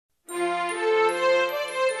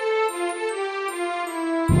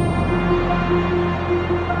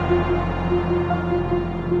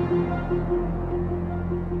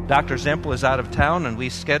Dr. Zempel is out of town, and we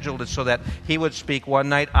scheduled it so that he would speak one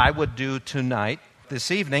night, I would do tonight.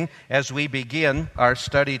 This evening, as we begin our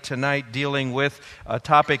study tonight dealing with a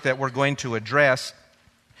topic that we're going to address,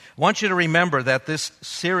 I want you to remember that this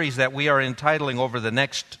series that we are entitling over the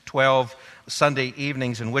next 12 Sunday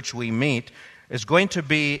evenings in which we meet is going to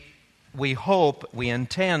be, we hope, we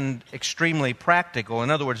intend, extremely practical.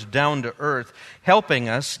 In other words, down to earth, helping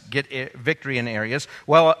us get victory in areas,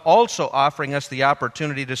 while also offering us the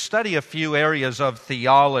opportunity to study a few areas of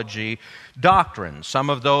theology, doctrine, some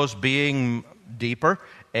of those being deeper,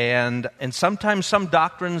 and sometimes some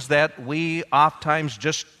doctrines that we oftentimes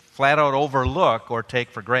just flat out overlook or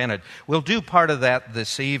take for granted. We'll do part of that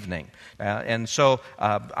this evening. And so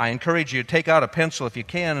I encourage you to take out a pencil if you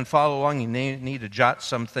can and follow along. You need to jot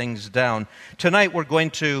some things down. Tonight we're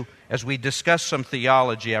going to, as we discuss some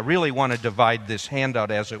theology, I really want to divide this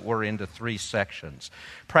handout, as it were, into three sections.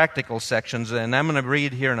 Practical sections, and I'm going to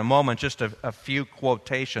read here in a moment just a few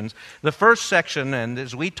quotations. The first section, and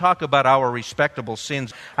as we talk about our respectable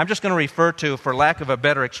sins, I'm just going to refer to, for lack of a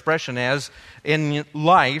better expression, as in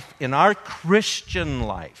life, in our Christian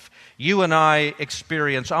life, you and I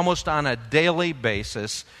experience almost on a daily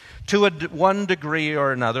basis, to one degree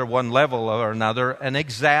or another, one level or another, an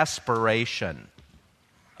exasperation.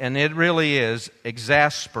 And it really is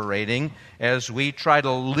exasperating as we try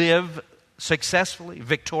to live successfully,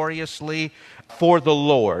 victoriously for the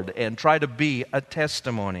Lord and try to be a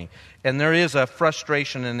testimony. And there is a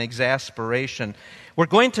frustration and exasperation. We're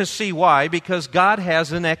going to see why, because God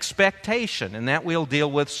has an expectation, and that we'll deal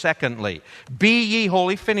with secondly. Be ye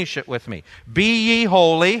holy, finish it with me. Be ye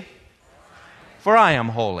holy, for I am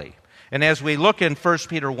holy. And as we look in 1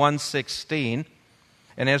 Peter 1:16,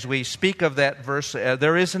 and as we speak of that verse,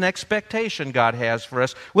 there is an expectation God has for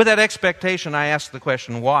us. With that expectation, I ask the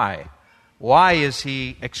question, why? Why is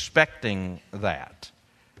He expecting that?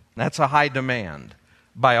 That's a high demand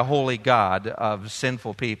by a holy God of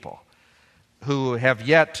sinful people who have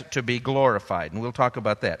yet to be glorified. And we'll talk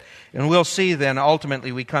about that. And we'll see then,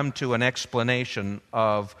 ultimately, we come to an explanation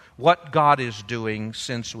of what God is doing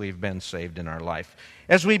since we've been saved in our life.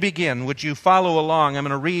 As we begin, would you follow along? I'm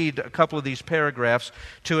going to read a couple of these paragraphs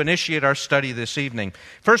to initiate our study this evening.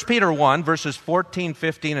 1 Peter 1, verses 14,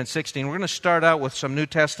 15, and 16. We're going to start out with some New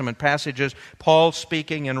Testament passages, Paul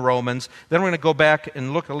speaking in Romans. Then we're going to go back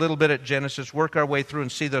and look a little bit at Genesis, work our way through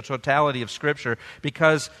and see the totality of Scripture,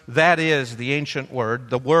 because that is the ancient word,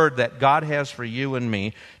 the word that God has for you and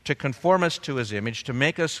me to conform us to His image, to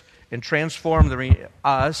make us and transform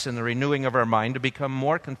us in the renewing of our mind to become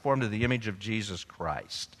more conformed to the image of Jesus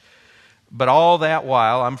Christ. But all that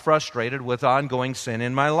while, I'm frustrated with ongoing sin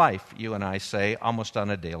in my life, you and I say, almost on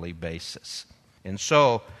a daily basis. And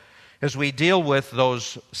so, as we deal with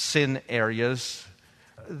those sin areas,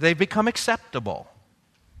 they've become acceptable.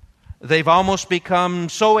 They've almost become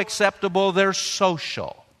so acceptable they're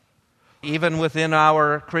social, even within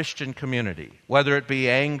our Christian community, whether it be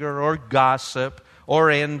anger or gossip or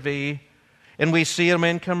envy. And we see them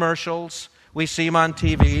in commercials. We see them on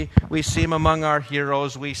TV. We see them among our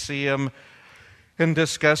heroes. We see them and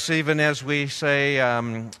discuss, even as we say,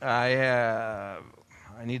 I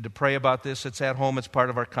need to pray about this. It's at home. It's part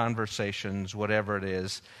of our conversations, whatever it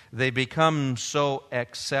is. They become so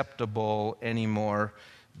acceptable anymore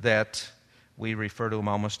that we refer to them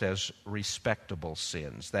almost as respectable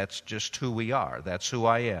sins. That's just who we are. That's who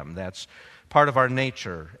I am. That's part of our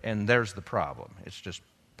nature, and there's the problem. It's just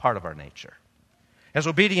part of our nature. As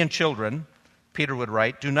obedient children, Peter would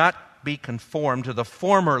write, do not be conformed to the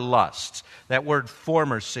former lusts. That word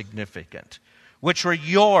former is significant, which were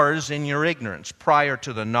yours in your ignorance prior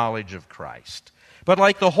to the knowledge of Christ. But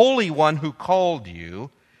like the Holy One who called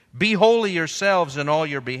you, be holy yourselves in all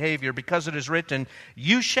your behavior, because it is written,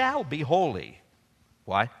 you shall be holy.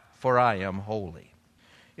 Why? For I am holy.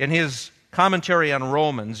 In his commentary on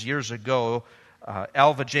Romans years ago,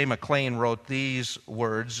 Alva J. McLean wrote these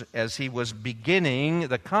words as he was beginning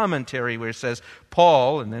the commentary where it says,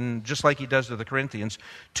 Paul, and then just like he does to the Corinthians,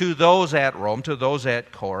 to those at Rome, to those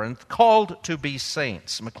at Corinth, called to be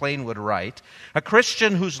saints. McLean would write, a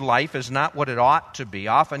Christian whose life is not what it ought to be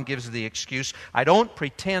often gives the excuse, I don't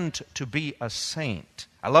pretend to be a saint.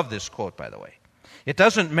 I love this quote, by the way. It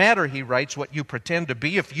doesn't matter, he writes, what you pretend to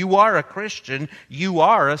be. If you are a Christian, you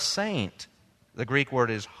are a saint. The Greek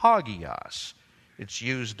word is hagios. It's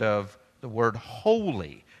used of the word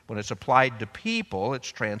holy. When it's applied to people,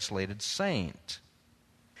 it's translated saint.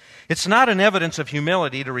 It's not an evidence of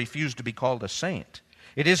humility to refuse to be called a saint.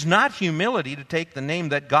 It is not humility to take the name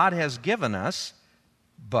that God has given us,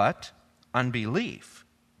 but unbelief,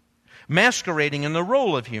 masquerading in the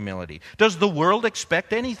role of humility. Does the world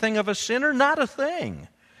expect anything of a sinner? Not a thing.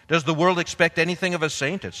 Does the world expect anything of a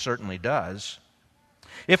saint? It certainly does.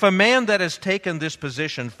 If a man that has taken this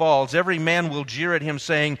position falls, every man will jeer at him,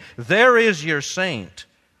 saying, "There is your saint."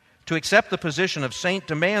 To accept the position of saint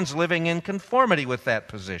demands living in conformity with that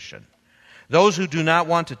position. Those who do not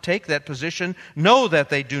want to take that position know that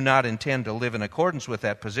they do not intend to live in accordance with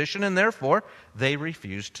that position, and therefore they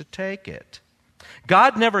refuse to take it.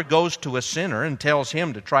 God never goes to a sinner and tells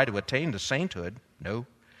him to try to attain to sainthood. No.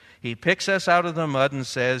 He picks us out of the mud and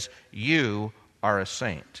says, "You are a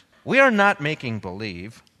saint." We are not making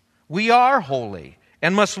believe. We are holy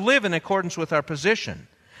and must live in accordance with our position.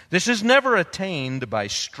 This is never attained by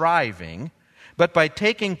striving, but by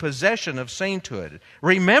taking possession of sainthood,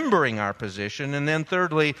 remembering our position, and then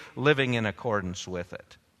thirdly, living in accordance with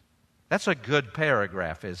it. That's a good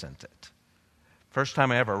paragraph, isn't it? First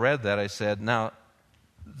time I ever read that, I said, now,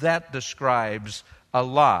 that describes a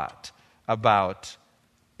lot about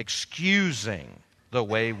excusing the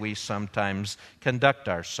way we sometimes conduct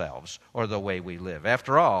ourselves or the way we live.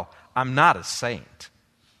 After all, I'm not a saint.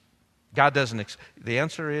 God doesn't... The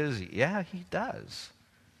answer is, yeah, He does.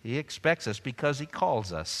 He expects us because He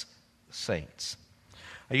calls us saints.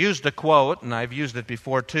 I used a quote, and I've used it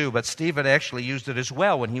before too, but Stephen actually used it as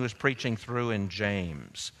well when he was preaching through in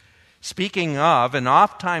James. Speaking of, and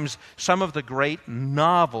oftentimes some of the great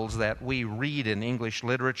novels that we read in English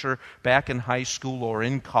literature back in high school or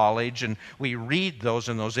in college, and we read those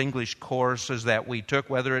in those English courses that we took,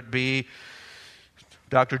 whether it be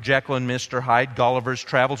Dr. Jekyll and Mr. Hyde, Gulliver's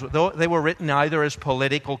Travels, they were written either as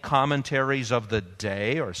political commentaries of the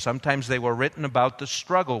day, or sometimes they were written about the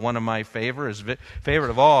struggle. One of my favorite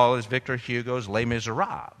of all is Victor Hugo's Les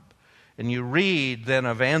Miserables. And you read then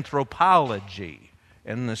of anthropology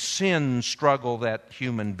and the sin struggle that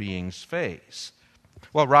human beings face.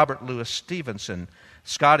 Well, Robert Louis Stevenson,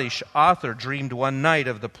 Scottish author, dreamed one night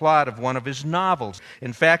of the plot of one of his novels.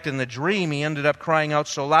 In fact, in the dream, he ended up crying out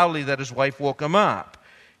so loudly that his wife woke him up.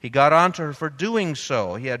 He got onto her for doing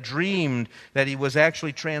so. He had dreamed that he was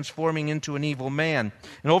actually transforming into an evil man.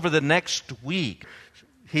 And over the next week,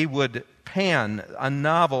 he would pen a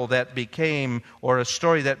novel that became, or a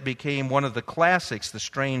story that became one of the classics, The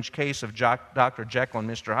Strange Case of Dr. Jekyll and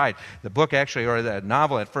Mr. Hyde. The book actually, or the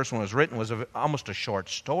novel at first when it was written, was almost a short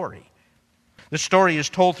story. The story is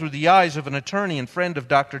told through the eyes of an attorney and friend of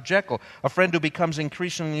Dr. Jekyll, a friend who becomes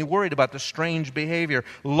increasingly worried about the strange behavior,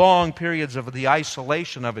 long periods of the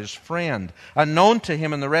isolation of his friend. Unknown to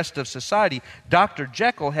him and the rest of society, Dr.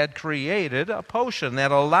 Jekyll had created a potion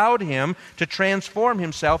that allowed him to transform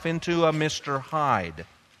himself into a Mr. Hyde.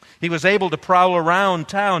 He was able to prowl around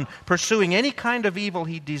town, pursuing any kind of evil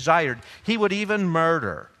he desired. He would even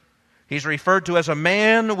murder. He's referred to as a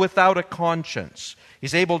man without a conscience.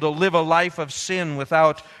 He's able to live a life of sin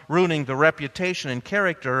without ruining the reputation and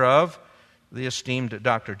character of the esteemed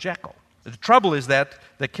Dr. Jekyll. The trouble is that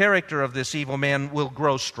the character of this evil man will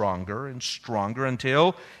grow stronger and stronger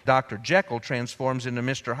until Dr. Jekyll transforms into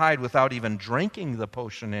Mr. Hyde without even drinking the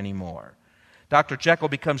potion anymore. Dr. Jekyll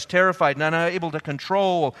becomes terrified and unable to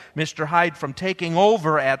control Mr. Hyde from taking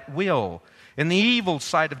over at will. And the evil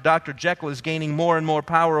side of Dr. Jekyll is gaining more and more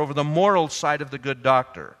power over the moral side of the good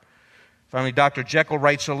doctor. Finally, Dr. Jekyll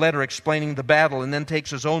writes a letter explaining the battle and then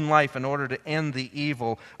takes his own life in order to end the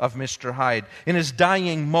evil of Mr. Hyde. In his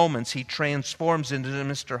dying moments, he transforms into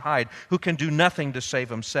Mr. Hyde, who can do nothing to save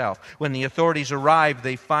himself. When the authorities arrive,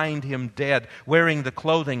 they find him dead, wearing the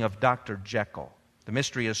clothing of Dr. Jekyll. The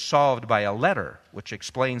mystery is solved by a letter which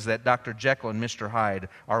explains that Dr. Jekyll and Mr. Hyde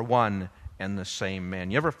are one and the same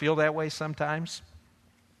man. You ever feel that way sometimes?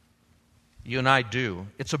 You and I do.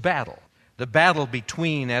 It's a battle. The battle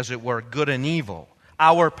between, as it were, good and evil.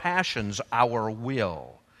 Our passions, our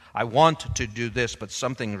will. I want to do this, but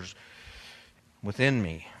something's within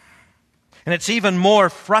me. And it's even more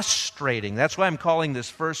frustrating. That's why I'm calling this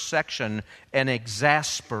first section an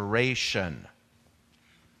exasperation.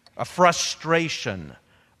 A frustration,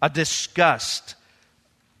 a disgust,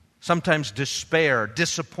 sometimes despair,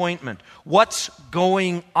 disappointment. What's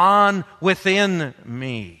going on within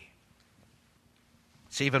me?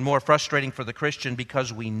 It's even more frustrating for the Christian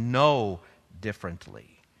because we know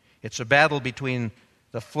differently. It's a battle between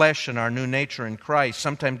the flesh and our new nature in Christ,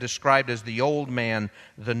 sometimes described as the old man,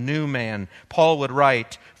 the new man. Paul would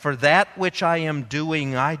write, "For that which I am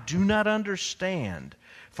doing I do not understand.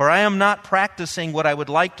 For I am not practicing what I would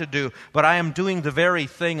like to do, but I am doing the very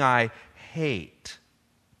thing I hate."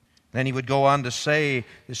 Then he would go on to say,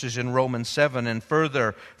 this is in Romans 7 and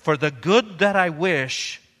further, "For the good that I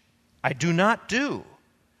wish I do not do,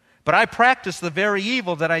 but I practice the very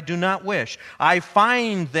evil that I do not wish. I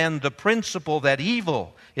find then the principle that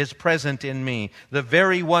evil is present in me, the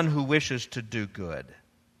very one who wishes to do good."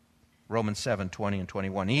 Romans 7:20 and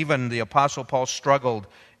 21. Even the Apostle Paul struggled,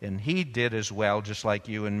 and he did as well, just like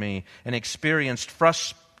you and me, and experienced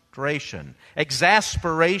frustration,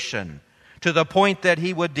 exasperation, to the point that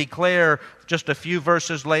he would declare just a few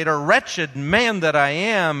verses later, "Wretched man that I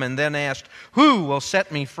am," and then asked, "Who will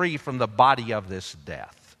set me free from the body of this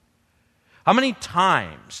death?" How many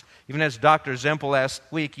times, even as Dr. Zempel last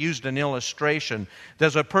week used an illustration,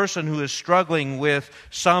 does a person who is struggling with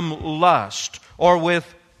some lust or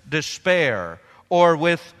with despair or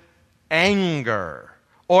with anger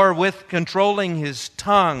or with controlling his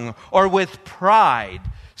tongue or with pride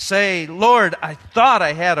say, "Lord, I thought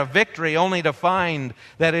I had a victory," only to find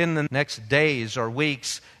that in the next days or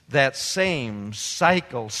weeks that same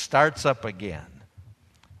cycle starts up again?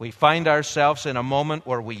 We find ourselves in a moment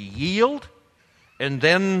where we yield, and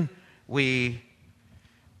then we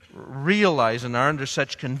realize and are under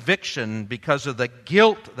such conviction because of the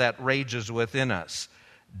guilt that rages within us.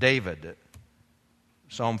 David,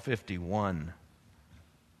 Psalm 51.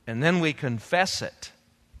 And then we confess it,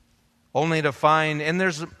 only to find, and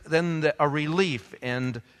there's then a relief,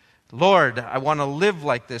 and Lord, I want to live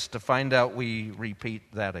like this, to find out we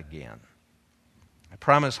repeat that again. I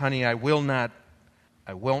promise, honey, I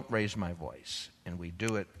won't raise my voice. And we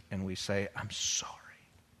do it, and we say, "I'm sorry."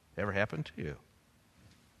 Ever happened to you?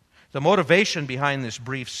 The motivation behind this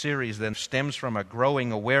brief series then stems from a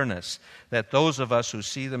growing awareness that those of us who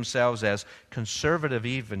see themselves as conservative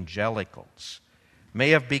evangelicals may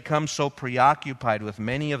have become so preoccupied with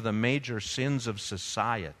many of the major sins of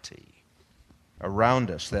society around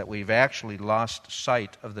us that we've actually lost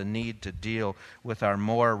sight of the need to deal with our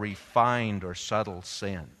more refined or subtle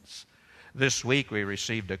sins. This week we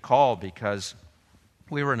received a call because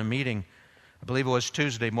we were in a meeting. I believe it was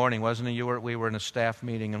Tuesday morning, wasn't it? We were in a staff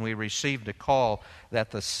meeting, and we received a call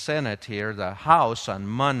that the Senate here, the House, on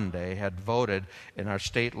Monday had voted in our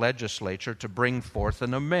state legislature to bring forth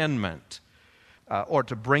an amendment, or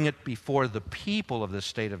to bring it before the people of the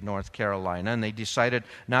state of North Carolina. And they decided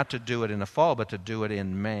not to do it in the fall, but to do it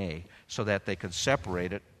in May, so that they could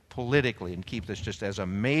separate it politically and keep this just as a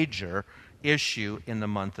major issue in the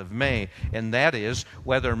month of May, and that is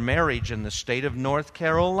whether marriage in the state of North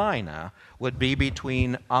Carolina would be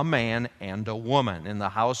between a man and a woman. And the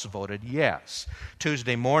House voted yes.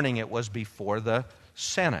 Tuesday morning it was before the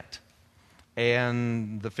Senate.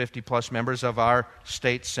 And the 50-plus members of our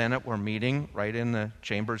state Senate were meeting right in the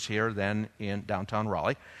chambers here then in downtown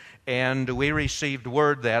Raleigh. And we received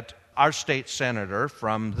word that our state senator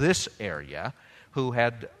from this area, who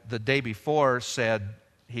had the day before said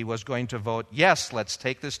he was going to vote, "Yes, let's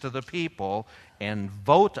take this to the people and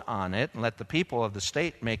vote on it and let the people of the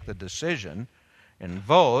state make the decision and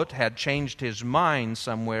vote," had changed his mind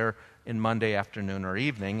somewhere in Monday afternoon or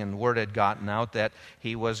evening, and word had gotten out that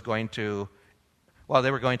he was going to,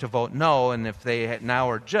 they were going to vote no, and if they now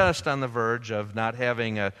are just on the verge of not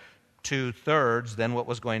having a 2/3, then what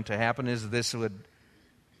was going to happen is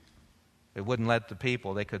it wouldn't let the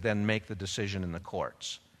people, they could then make the decision in the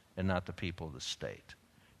courts and not the people of the state.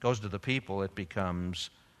 Goes to the people, it becomes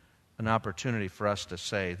an opportunity for us to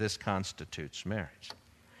say, this constitutes marriage.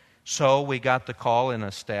 So we got the call in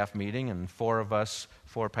a staff meeting, and four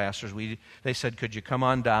pastors, they said, "Could you come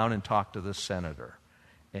on down and talk to the senator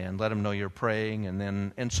and let him know you're praying?"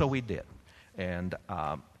 And so we did. And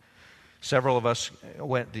several of us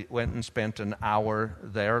went and spent an hour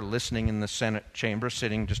there listening in the Senate chamber,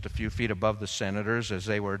 sitting just a few feet above the senators as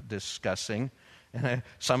they were discussing. And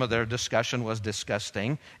some of their discussion was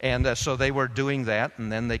disgusting. And so they were doing that,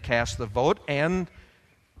 and then they cast the vote, and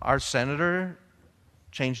our senator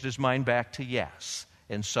changed his mind back to yes.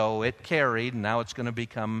 And so it carried, and now it's going to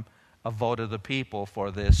become a vote of the people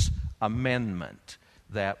for this amendment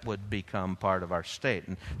that would become part of our state.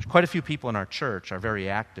 And quite a few people in our church are very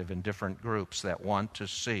active in different groups that want to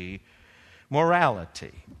see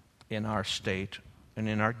morality in our state and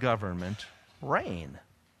in our government reign,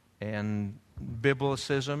 and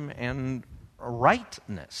biblicism and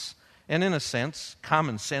rightness, and in a sense,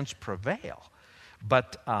 common sense prevail.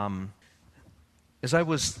 But as I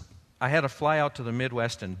had to fly out to the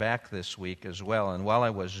Midwest and back this week as well, and while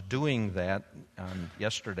I was doing that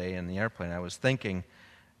yesterday in the airplane, I was thinking,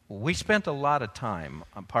 we spent a lot of time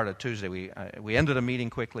on part of Tuesday. We ended a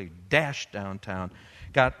meeting quickly, dashed downtown,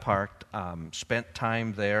 got parked, spent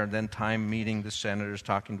time there, then time meeting the senators,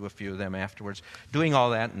 talking to a few of them afterwards, doing all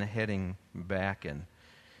that and heading back, and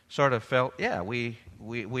sort of felt,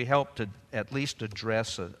 we helped to at least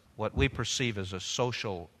address what we perceive as a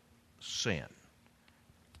social sin,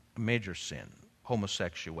 a major sin,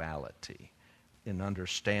 homosexuality, in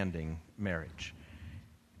understanding marriage.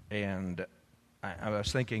 And I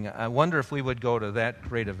was thinking, I wonder if we would go to that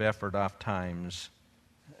great of effort oft times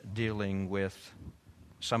dealing with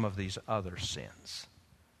some of these other sins.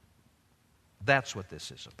 That's what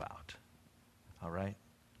this is about. All right?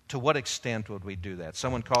 To what extent would we do that?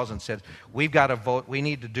 Someone calls and says, we've got to vote, we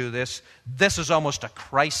need to do this. This is almost a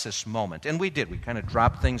crisis moment. And we did. We kind of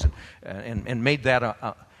dropped things and made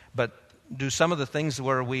that but do some of the things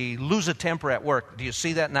where we lose a temper at work, do you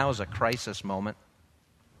see that now as a crisis moment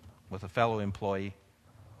with a fellow employee?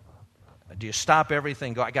 Do you stop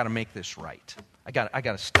everything, go, I got to make this right. I got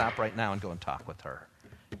to stop right now and go and talk with her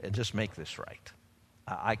and just make this right.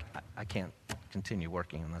 I can't continue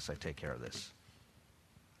working unless I take care of this.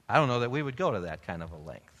 I don't know that we would go to that kind of a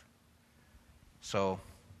length. So,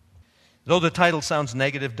 though the title sounds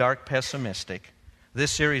negative, dark, pessimistic,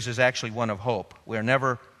 this series is actually one of hope. We're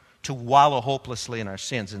never to wallow hopelessly in our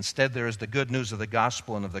sins. Instead, there is the good news of the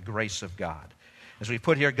gospel and of the grace of God. As we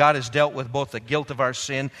put here, God has dealt with both the guilt of our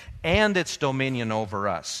sin and its dominion over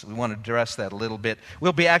us. We want to address that a little bit.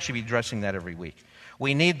 We'll actually be addressing that every week.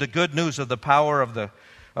 We need the good news of the power of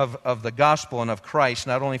the gospel and of Christ,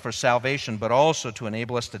 not only for salvation, but also to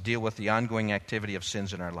enable us to deal with the ongoing activity of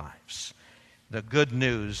sins in our lives. The good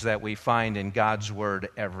news that we find in God's Word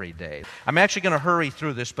every day. I'm actually going to hurry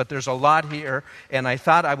through this, but there's a lot here, and I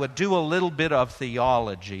thought I would do a little bit of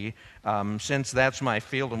theology, since that's my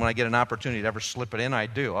field, and when I get an opportunity to ever slip it in, I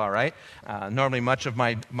do, all right? Normally much of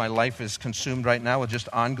my life is consumed right now with just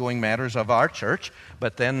ongoing matters of our church,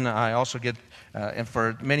 but then I also get, and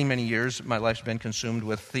for many, many years, my life's been consumed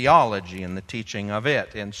with theology and the teaching of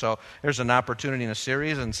it. And so there's an opportunity in a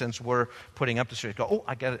series, and since we're putting up the series,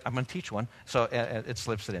 I'm going to teach one. So it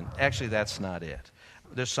slips it in. Actually, that's not it.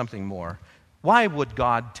 There's something more. Why would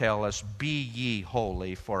God tell us, be ye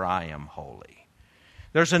holy, for I am holy?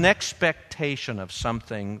 There's an expectation of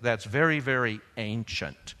something that's very, very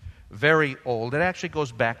ancient, very old. It actually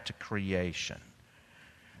goes back to creation.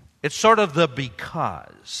 It's sort of the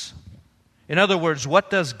because. In other words, what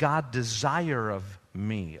does God desire of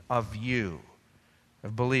me, of you,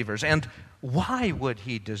 of believers? And why would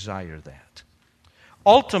He desire that?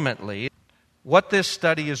 Ultimately, what this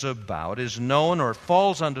study is about is known or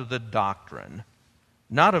falls under the doctrine,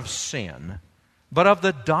 not of sin, but of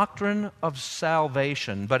the doctrine of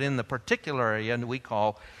salvation, but in the particular area we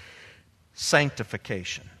call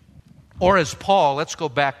sanctification. Or as Paul, let's go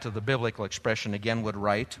back to the biblical expression again, would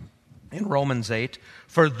write in Romans 8,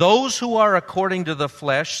 for those who are according to the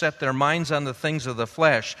flesh set their minds on the things of the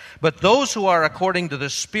flesh, but those who are according to the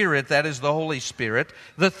Spirit, that is the Holy Spirit,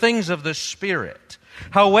 the things of the Spirit.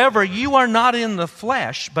 However, you are not in the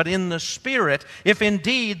flesh, but in the Spirit, if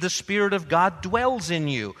indeed the Spirit of God dwells in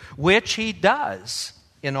you, which He does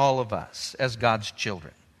in all of us as God's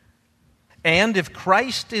children. And if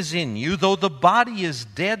Christ is in you, though the body is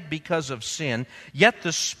dead because of sin, yet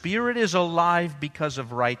the Spirit is alive because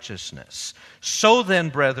of righteousness. So then,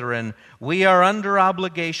 brethren, we are under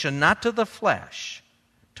obligation not to the flesh,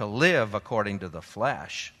 to live according to the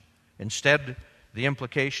flesh. Instead, the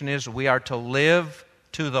implication is we are to live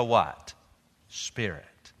to the what? Spirit.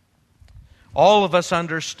 All of us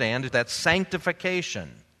understand that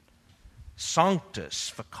sanctification,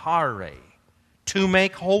 sanctus, facare, to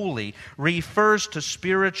make holy, refers to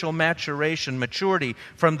spiritual maturation, maturity,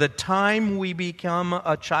 from the time we become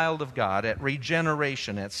a child of God, at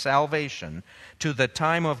regeneration, at salvation, to the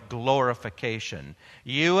time of glorification.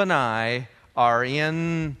 You and I are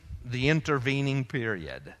in the intervening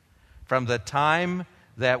period, from the time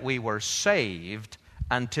that we were saved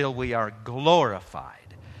until we are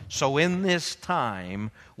glorified. So in this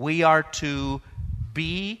time, we are to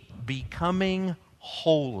be becoming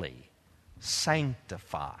holy,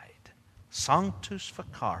 sanctified. Sanctus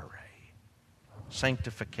facere.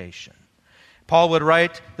 Sanctification. Paul would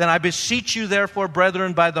write, then I beseech you therefore,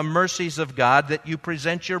 brethren, by the mercies of God, that you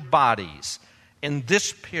present your bodies in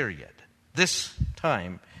this period, this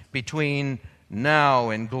time between now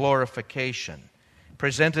and glorification.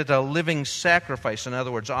 Presented a living sacrifice, in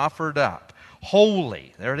other words, offered up,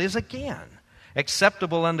 holy, there it is again,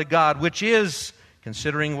 acceptable unto God, which is,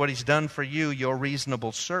 considering what He's done for you, your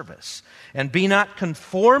reasonable service. And be not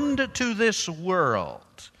conformed to this world.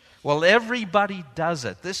 Well, everybody does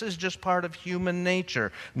it. This is just part of human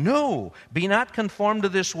nature. No, be not conformed to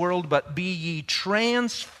this world, but be ye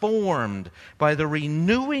transformed by the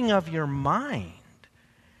renewing of your mind,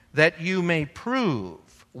 that you may prove,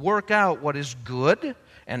 work out what is good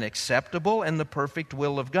and acceptable and the perfect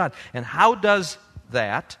will of God. And how does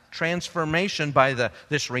that transformation by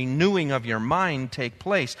this renewing of your mind take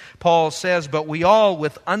place. Paul says, "But we all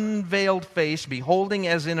with unveiled face, beholding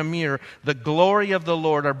as in a mirror the glory of the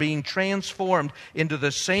Lord, are being transformed into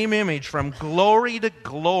the same image from glory to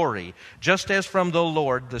glory, just as from the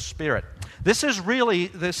Lord the Spirit."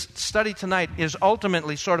 This study tonight is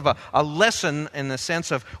ultimately sort of a lesson in the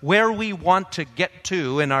sense of where we want to get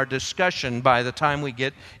to in our discussion by the time we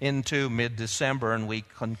get into mid-December and we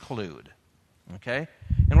conclude. Okay?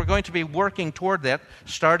 And we're going to be working toward that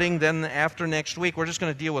starting then after next week. We're just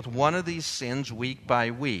going to deal with one of these sins week by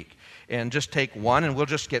week. And just take one and we'll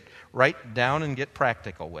just get right down and get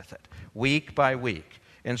practical with it. Week by week.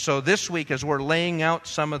 And so this week, as we're laying out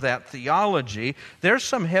some of that theology, there's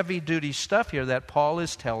some heavy-duty stuff here that Paul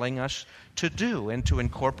is telling us to do and to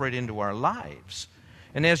incorporate into our lives.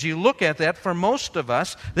 And as you look at that, for most of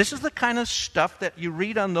us, this is the kind of stuff that you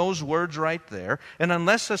read on those words right there. And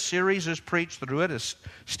unless a series is preached through it, as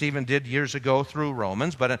Stephen did years ago through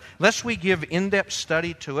Romans, but unless we give in-depth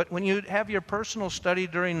study to it, when you have your personal study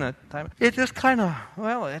during the time, it just kind of,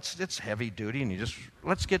 it's heavy duty, and you just,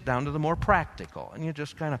 let's get down to the more practical. And you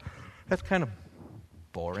just that's kind of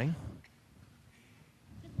boring.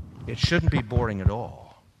 It shouldn't be boring at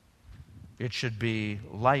all. It should be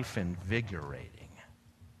life-invigorating.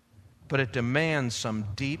 But it demands some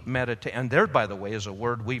deep meditation. And there, by the way, is a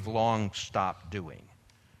word we've long stopped doing.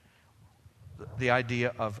 The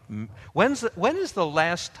idea of, when is the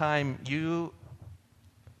last time you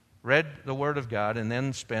read the Word of God and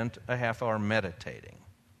then spent a half hour meditating?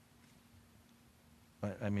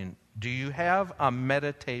 I mean, do you have a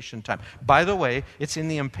meditation time? By the way, it's in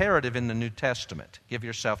the imperative in the New Testament. Give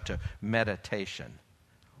yourself to meditation.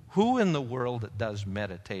 Who in the world does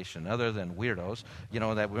meditation other than weirdos?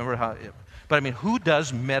 But who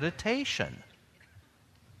does meditation?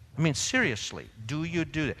 Seriously, do you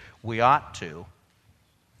do that? We ought to.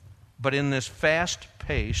 But in this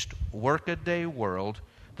fast-paced, workaday world,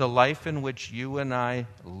 the life in which you and I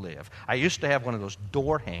live. I used to have one of those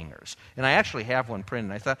door hangers, and I actually have one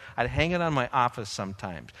printed. I thought I'd hang it on my office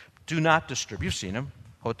sometimes. Do not disturb. You've seen them.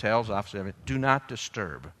 Hotels, offices, do not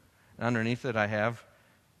disturb. And underneath it I have,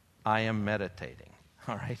 I am meditating.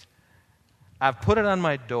 All right? I've put it on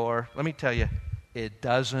my door. Let me tell you, it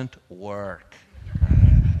doesn't work.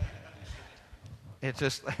 It's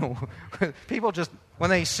just, people just,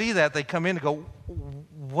 when they see that, they come in and go,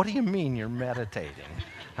 "What do you mean you're meditating?"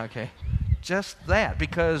 Okay? Just that,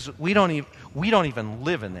 because we don't even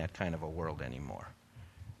live in that kind of a world anymore.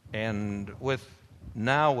 And with an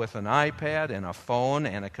iPad and a phone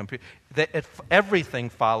and a computer,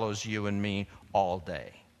 everything follows you and me all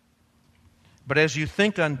day. But as you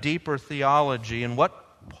think on deeper theology and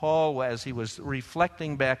what Paul, as he was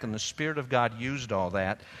reflecting back and the Spirit of God used all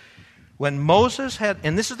that, when Moses had,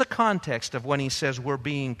 and this is the context of when he says we're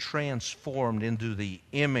being transformed into the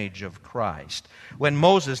image of Christ. When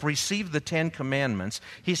Moses received the 10 Commandments,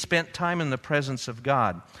 he spent time in the presence of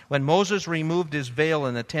God. When Moses removed his veil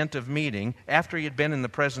in the tent of meeting, after he had been in the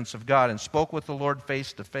presence of God and spoke with the Lord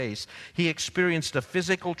face to face, he experienced a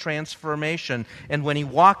physical transformation, and when he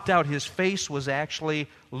walked out, his face was actually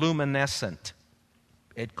luminescent.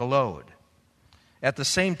 It glowed. At the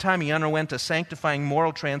same time, he underwent a sanctifying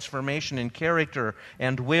moral transformation in character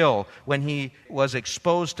and will when he was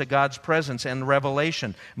exposed to God's presence and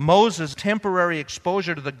revelation. Moses' temporary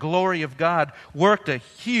exposure to the glory of God worked a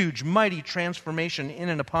huge, mighty transformation in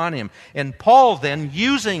and upon him. And Paul then,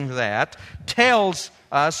 using that, tells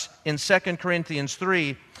us in 2 Corinthians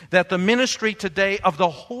 3 that the ministry today of the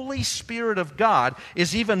Holy Spirit of God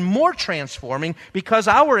is even more transforming because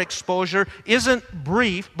our exposure isn't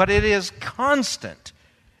brief, but it is constant.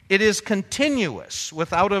 It is continuous,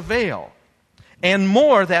 without a veil. And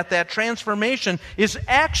more, that transformation is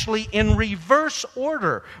actually in reverse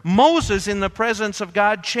order. Moses, in the presence of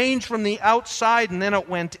God, changed from the outside and then it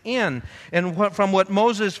went in. And from what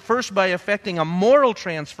Moses, first by effecting a moral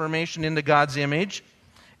transformation into God's image,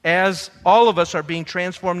 as all of us are being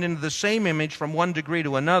transformed into the same image from one degree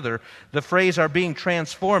to another, the phrase "are being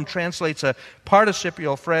transformed" translates a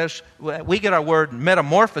participial phrase we get our word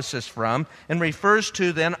metamorphosis from, and refers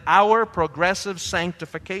to then our progressive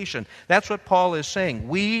sanctification. That's what Paul is saying.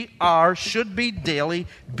 We should be daily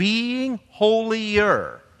being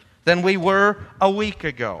holier than we were a week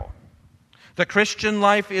ago. The Christian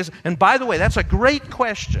life is, and by the way, that's a great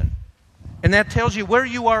question, and that tells you where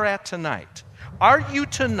you are at tonight. Are you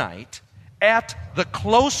tonight at the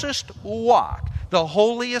closest walk, the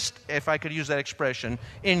holiest, if I could use that expression,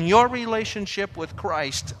 in your relationship with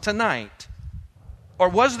Christ tonight? Or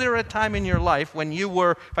was there a time in your life when you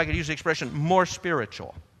were, if I could use the expression, more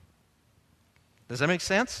spiritual? Does that make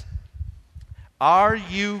sense? Are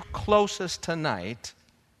you closest tonight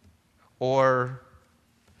or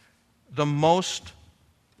the most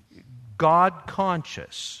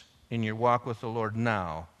God-conscious in your walk with the Lord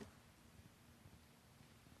now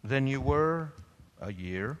than you were a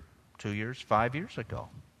year, 2 years, 5 years ago?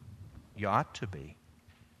 You ought to be.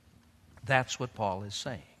 That's what Paul is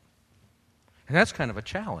saying. And that's kind of a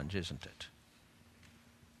challenge, isn't it?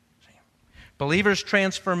 Believers'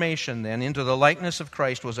 transformation, then, into the likeness of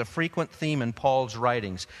Christ was a frequent theme in Paul's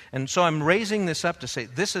writings. And so I'm raising this up to say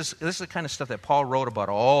this is the kind of stuff that Paul wrote about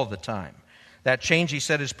all the time. That change, he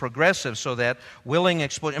said, is progressive, so that willing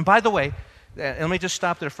explosion. And by the way, let me just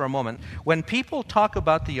stop there for a moment. When people talk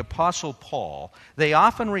about the Apostle Paul, they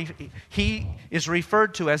often he is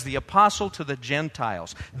referred to as the apostle to the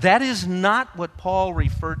Gentiles. That is not what Paul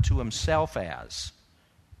referred to himself as.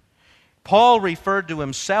 Paul referred to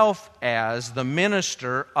himself as the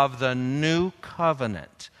minister of the new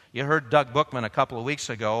covenant. You heard Doug Bookman a couple of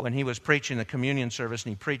weeks ago when he was preaching the communion service,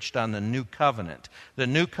 and he preached on the new covenant. The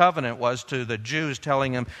new covenant was to the Jews,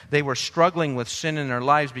 telling them they were struggling with sin in their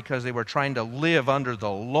lives because they were trying to live under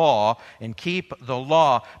the law and keep the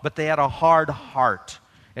law, but they had a hard heart.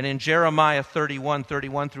 And in Jeremiah 31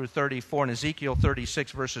 through 34, and Ezekiel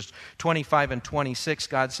 36, verses 25 and 26,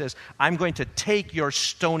 God says, I'm going to take your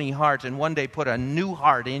stony heart and one day put a new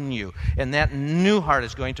heart in you, and that new heart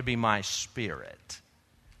is going to be my spirit.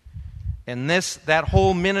 And that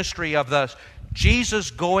whole ministry of the Jesus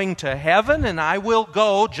going to heaven, and I will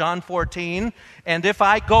go, John 14, and if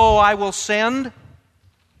I go, I will send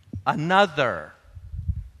another.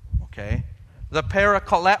 Okay? The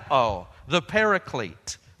parakaleo, the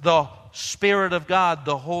paraclete, the Spirit of God,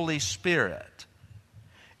 the Holy Spirit.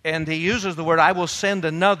 And he uses the word, I will send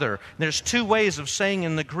another. There's two ways of saying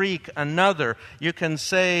in the Greek, another. You can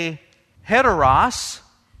say heteros,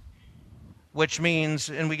 which means,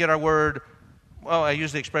 and we get our word, well, I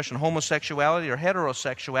use the expression homosexuality or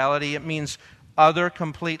heterosexuality. It means other,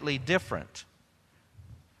 completely different.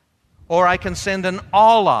 Or I can send an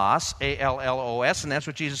allos, A-L-L-O-S, and that's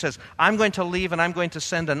what Jesus says. I'm going to leave and I'm going to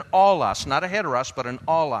send an allos, not a heteros, but an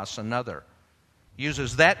allos, another.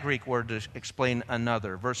 Uses that Greek word to explain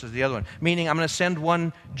another versus the other one. Meaning I'm going to send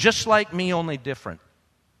one just like me, only different.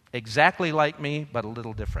 Exactly like me, but a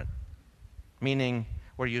little different. Meaning,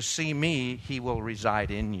 where you see me, he will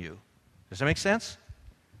reside in you. Does that make sense?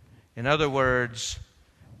 In other words,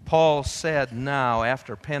 Paul said now,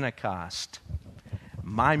 after Pentecost,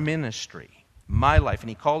 my ministry, my life, and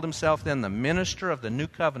he called himself then the minister of the new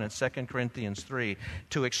covenant, 2 Corinthians 3,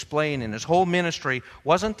 to explain, and his whole ministry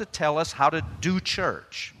wasn't to tell us how to do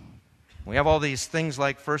church. We have all these things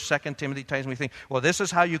like 1st, 2nd Timothy ties, and we think, well, this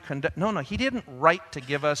is how you conduct. No, he didn't write to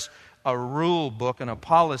give us a rule book and a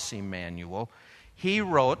policy manual. He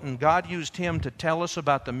wrote, and God used him to tell us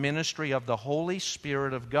about the ministry of the Holy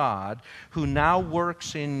Spirit of God, who now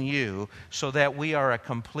works in you so that we are a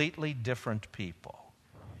completely different people.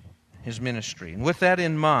 His ministry. And with that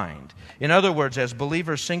in mind, in other words, as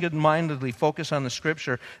believers single-mindedly focus on the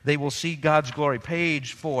Scripture, they will see God's glory.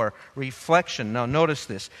 Page 4, reflection. Now notice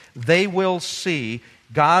this. They will see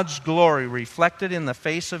God's glory reflected in the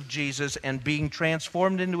face of Jesus and being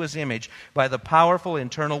transformed into His image by the powerful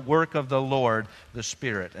internal work of the Lord, the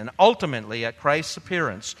Spirit. And ultimately, at Christ's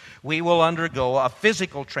appearance, we will undergo a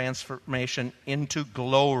physical transformation into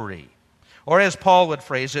glory. Or as Paul would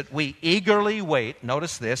phrase it, we eagerly wait,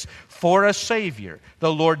 notice this, for a Savior,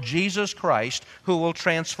 the Lord Jesus Christ, who will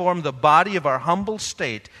transform the body of our humble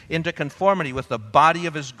state into conformity with the body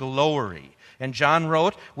of His glory. And John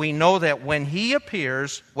wrote, we know that when He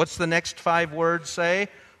appears, what's the next 5 words say?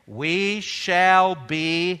 We shall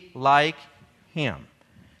be like Him,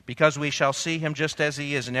 because we shall see Him just as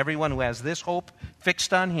He is. And everyone who has this hope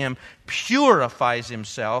fixed on Him purifies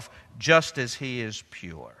himself just as He is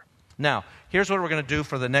pure. Now, here's what we're going to do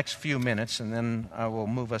for the next few minutes, and then I will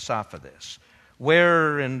move us off of this.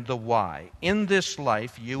 Where and the why. In this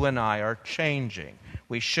life, you and I are changing.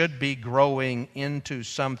 We should be growing into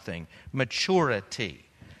something. Maturity.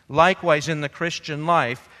 Likewise, in the Christian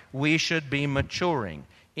life, we should be maturing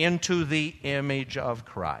into the image of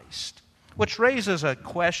Christ. Which raises a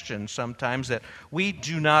question sometimes that we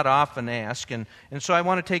do not often ask. And so I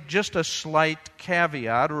want to take just a slight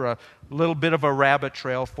caveat or a little bit of a rabbit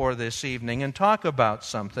trail for this evening and talk about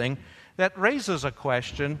something that raises a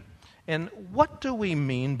question. And what do we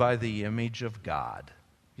mean by the image of God?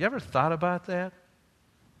 You ever thought about that?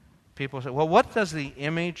 People say, well, what does the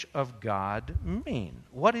image of God mean?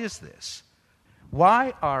 What is this?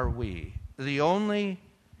 Why are we the only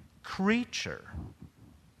creature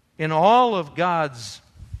in all of God's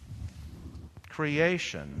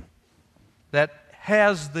creation that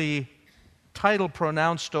has the title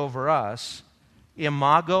pronounced over us,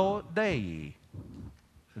 Imago Dei,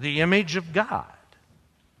 the image of God.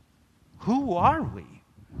 Who are we?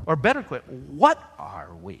 Or better quit, what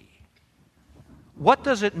are we? What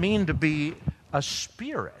does it mean to be a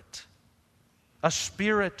spirit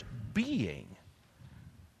being?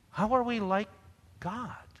 How are we like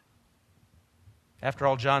God? After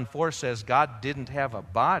all, John 4 says God didn't have a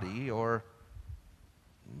body, or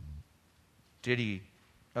did he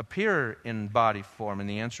appear in body form? And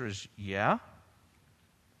the answer is yeah.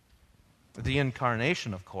 The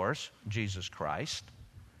incarnation, of course, Jesus Christ.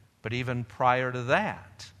 But even prior to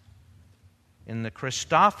that, in the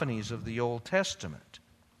Christophanies of the Old Testament.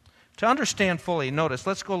 To understand fully, notice,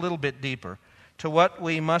 let's go a little bit deeper to what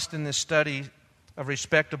we must in this study of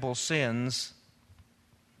respectable sins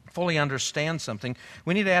fully understand something.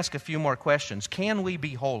 We need to ask a few more questions. Can we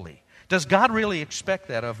be holy? Does God really expect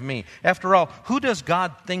that of me? After all, who does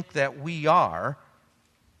God think that we are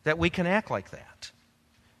that we can act like that?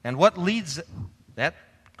 And what leads that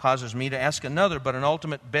causes me to ask another, but an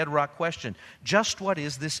ultimate bedrock question. Just what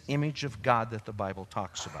is this image of God that the Bible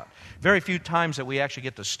talks about? Very few times that we actually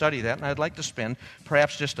get to study that, and I'd like to spend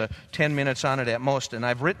perhaps just 10 minutes on it at most. And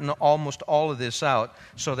I've written almost all of this out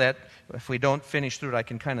so that if we don't finish through it, I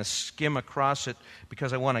can kind of skim across it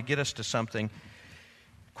because I want to get us to something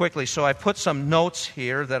quickly. So I've put some notes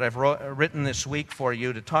here that I've written this week for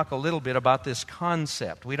you to talk a little bit about this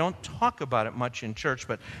concept. We don't talk about it much in church,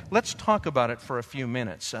 but let's talk about it for a few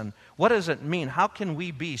minutes. And what does it mean? How can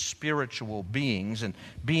we be spiritual beings and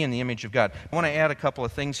be in the image of God? I want to add a couple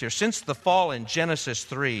of things here. Since the fall in Genesis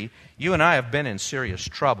 3, you and I have been in serious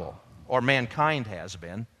trouble, or mankind has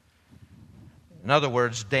been. In other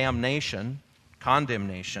words, damnation,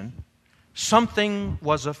 condemnation. Something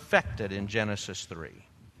was affected in Genesis 3.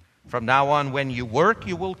 From now on, when you work,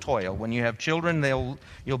 you will toil. When you have children,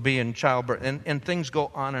 you'll be in childbirth. And things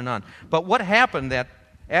go on and on. But what happened that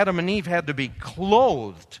Adam and Eve had to be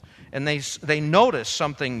clothed, and they noticed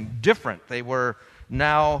something different.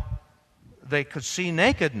 They could see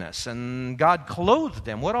nakedness, and God clothed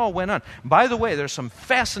them. What all went on? By the way, there's some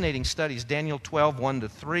fascinating studies. Daniel 12,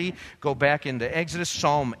 1-3. Go back into Exodus,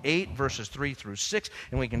 Psalm 8, verses 3 through 6.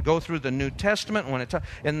 And we can go through the New Testament.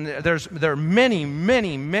 And there are many,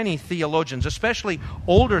 many, many theologians, especially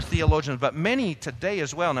older theologians, but many today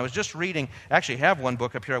as well. And I was just reading, I actually have one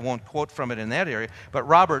book up here. I won't quote from it in that area. But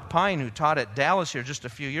Robert Pine, who taught at Dallas here just a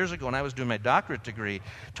few years ago when I was doing my doctorate degree,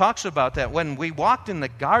 talks about that. When we walked in the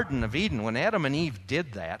Garden of Eden, when Adam and Eve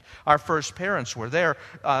did that, our first parents were there.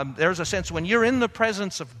 There's a sense when you're in the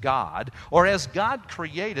presence of God, or as God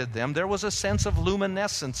created them, there was a sense of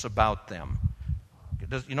luminescence about them.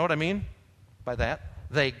 You know what I mean by that?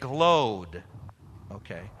 They glowed.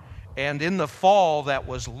 Okay. And in the fall, that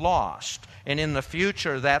was lost. And in the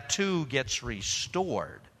future, that too gets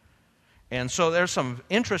restored. And so there's some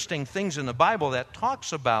interesting things in the Bible that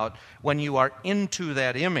talks about when you are into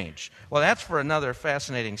that image. Well, that's for another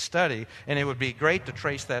fascinating study, and it would be great to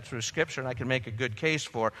trace that through Scripture, and I can make a good case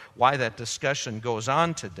for why that discussion goes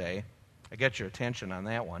on today. I get your attention on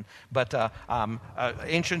that one. But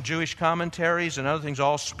ancient Jewish commentaries and other things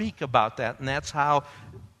all speak about that, and that's how,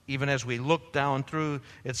 even as we look down through,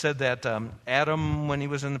 it said that Adam, when he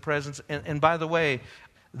was in the presence, and by the way,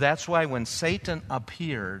 that's why when Satan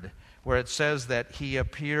appeared, where it says that he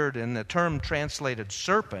appeared in the term translated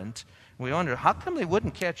serpent, we wonder, how come they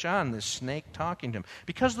wouldn't catch on, this snake talking to him?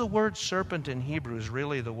 Because the word serpent in Hebrew is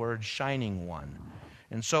really the word shining one.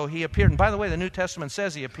 And so he appeared. And by the way, the New Testament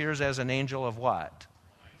says he appears as an angel of what?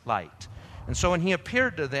 Light. And so when he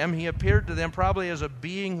appeared to them probably as a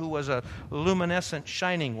being who was a luminescent,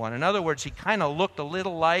 shining one. In other words, he kind of looked a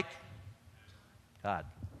little like God.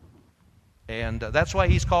 And that's why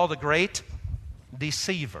he's called the great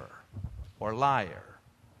deceiver or liar.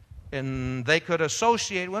 And they could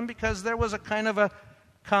associate with him because there was a kind of a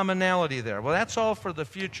commonality there. Well, that's all for the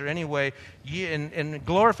future anyway. And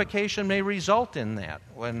glorification may result in that.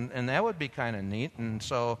 And that would be kind of neat. And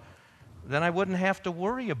so then I wouldn't have to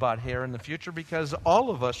worry about hair in the future because all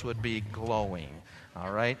of us would be glowing.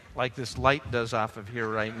 All right? Like this light does off of here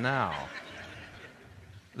right now.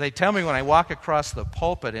 They tell me when I walk across the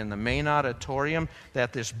pulpit in the main auditorium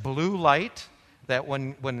that this blue light, that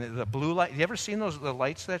when the blue light, you ever seen the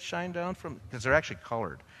lights that shine down from? Because they're actually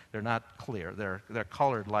colored. They're not clear. They're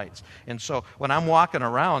colored lights. And so when I'm walking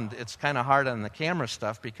around, it's kind of hard on the camera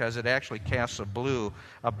stuff because it actually casts a blue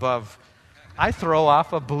above. I throw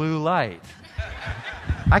off a blue light.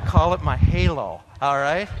 I call it my halo, all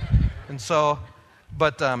right? And so,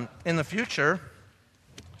 but in the future,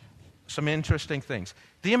 some interesting things.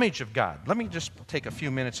 The image of God. Let me just take a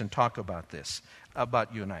few minutes and talk about this,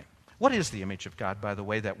 about you and I. What is the image of God, by the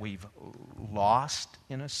way, that we've lost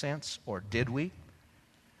in a sense, or did we?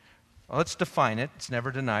 Well, let's define it. It's never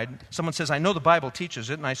denied. Someone says, I know the Bible teaches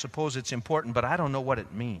it, and I suppose it's important, but I don't know what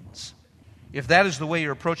it means. If that is the way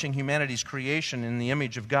you're approaching humanity's creation in the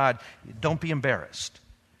image of God, don't be embarrassed.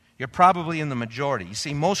 You're probably in the majority. You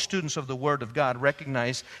see, most students of the Word of God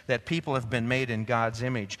recognize that people have been made in God's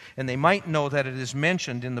image. And they might know that it is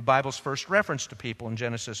mentioned in the Bible's first reference to people in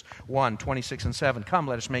Genesis 1, 26 and 7. Come,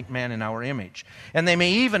 let us make man in our image. And they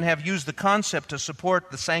may even have used the concept to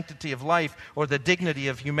support the sanctity of life or the dignity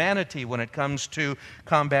of humanity when it comes to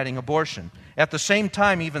combating abortion. At the same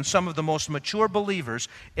time, even some of the most mature believers,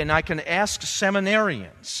 and I can ask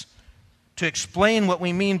seminarians to explain what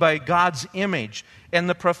we mean by God's image. And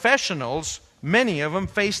the professionals, many of them,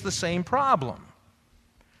 face the same problem.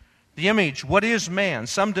 The image, what is man?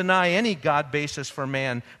 Some deny any God basis for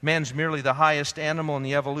man. Man's merely the highest animal in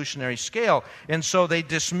the evolutionary scale. And so they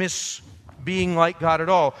dismiss being like God at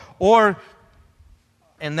all.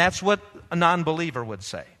 And that's what a non-believer would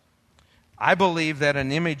say. I believe that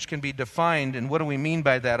an image can be defined, and what do we mean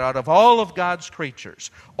by that? Out of all of God's creatures,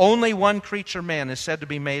 only one creature, man, is said to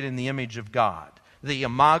be made in the image of God, the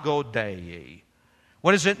imago Dei.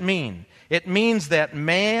 What does it mean? It means that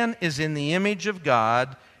man is in the image of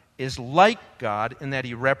God, is like God, in that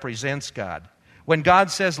he represents God. When God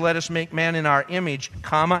says, let us make man in our image,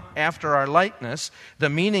 comma, after our likeness, the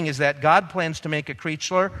meaning is that God plans to make a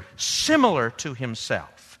creature similar to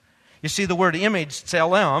himself. You see, the word image,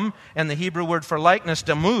 tselem, and the Hebrew word for likeness,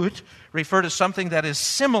 demut, refer to something that is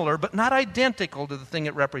similar but not identical to the thing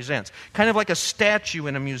it represents. Kind of like a statue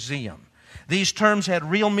in a museum. These terms had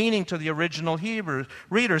real meaning to the original Hebrew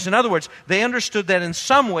readers. In other words, they understood that in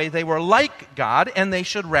some way they were like God and they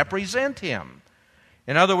should represent Him.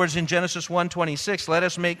 In other words, in Genesis 1:26, let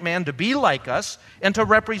us make man to be like us and to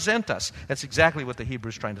represent us. That's exactly what the Hebrew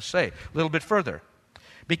is trying to say. A little bit further.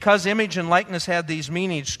 Because image and likeness had these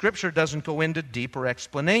meanings, Scripture doesn't go into deeper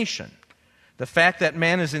explanation. The fact that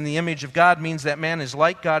man is in the image of God means that man is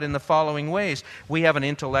like God in the following ways. We have an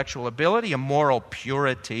intellectual ability, a moral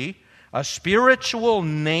purity, a spiritual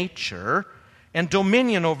nature, and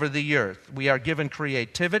dominion over the earth. We are given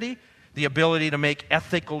creativity, the ability to make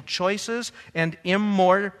ethical choices, and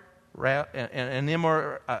immortality,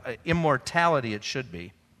 it should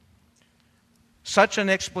be. Such an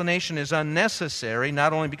explanation is unnecessary,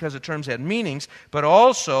 not only because the terms had meanings, but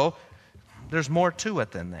also there's more to it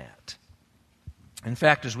than that. In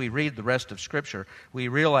fact, as we read the rest of Scripture, we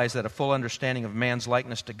realize that a full understanding of man's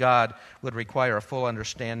likeness to God would require a full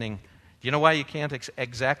understanding. Do you know why you can't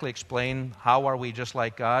exactly explain how are we just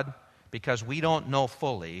like God? Because we don't know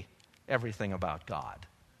fully everything about God.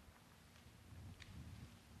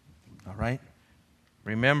 All right?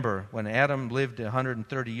 Remember, when Adam lived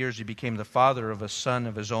 130 years, he became the father of a son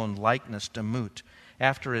of his own likeness, demut.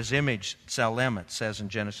 After his image, tselem, it says in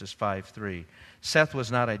Genesis 5:3. Seth was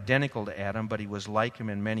not identical to Adam, but he was like him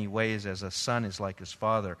in many ways as a son is like his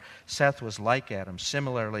father. Seth was like Adam.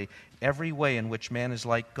 Similarly, every way in which man is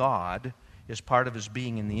like God is part of his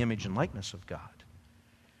being in the image and likeness of God.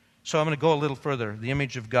 So I'm going to go a little further. The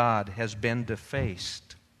image of God has been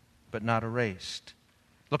defaced, but not erased.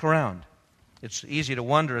 Look around. It's easy to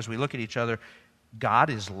wonder as we look at each other,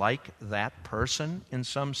 God is like that person in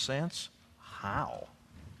some sense? How?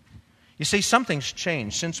 You see, something's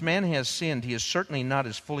changed. Since man has sinned, he is certainly not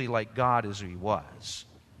as fully like God as he was.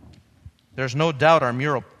 There's no doubt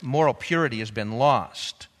our moral purity has been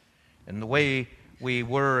lost. And the way we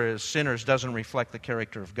were as sinners doesn't reflect the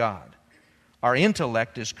character of God. Our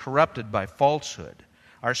intellect is corrupted by falsehood.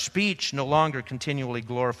 Our speech no longer continually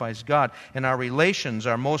glorifies God, and our relations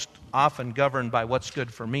are most often governed by what's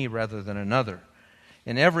good for me rather than another.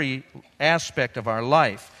 In every aspect of our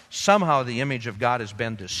life, somehow the image of God has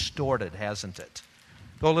been distorted, hasn't it?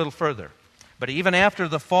 Go a little further. But even after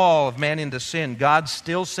the fall of man into sin, God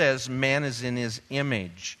still says man is in His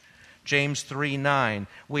image. James 3:9,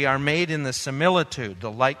 we are made in the similitude,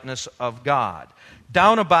 the likeness of God.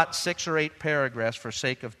 Down about 6 or 8 paragraphs for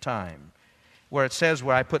sake of time, where it says,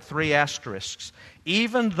 where I put 3 asterisks,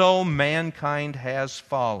 even though mankind has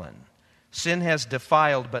fallen, sin has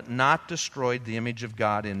defiled but not destroyed the image of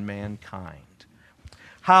God in mankind.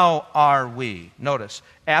 How are we? Notice,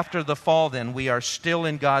 after the fall then, we are still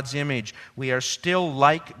in God's image. We are still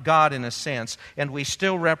like God in a sense, and we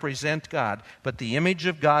still represent God. But the image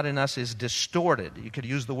of God in us is distorted. You could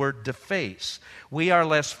use the word deface. We are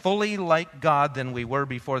less fully like God than we were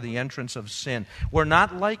before the entrance of sin. We're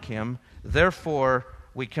not like Him, therefore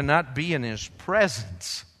we cannot be in His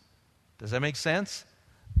presence. Does that make sense?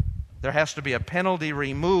 There has to be a penalty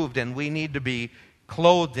removed, and we need to be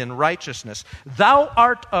clothed in righteousness. Thou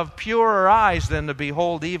art of purer eyes than to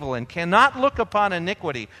behold evil, and cannot look upon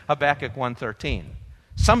iniquity, Habakkuk 1:13.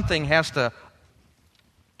 Something has to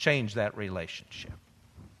change that relationship.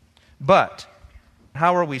 But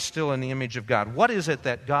how are we still in the image of God? What is it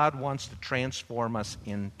that God wants to transform us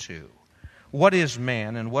into? What is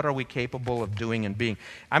man, and what are we capable of doing and being?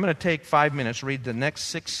 I'm going to take 5 minutes, read the next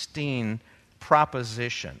 16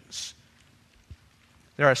 propositions.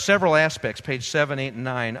 There are several aspects, page 7, 8, and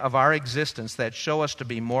 9, of our existence that show us to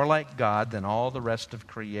be more like God than all the rest of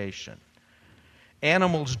creation.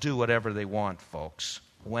 Animals do whatever they want, folks,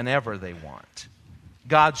 whenever they want.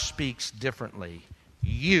 God speaks differently.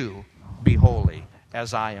 You be holy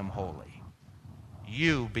as I am holy.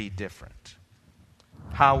 You be different.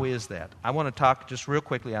 How is that? I want to talk just real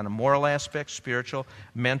quickly on a moral aspect, spiritual,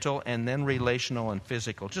 mental, and then relational and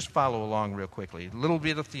physical. Just follow along real quickly. A little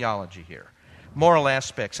bit of theology here. Moral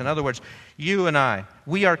aspects. In other words, you and I,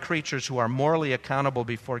 we are creatures who are morally accountable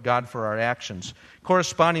before God for our actions.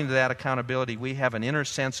 Corresponding to that accountability, we have an inner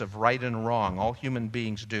sense of right and wrong, all human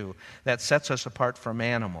beings do, that sets us apart from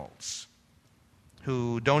animals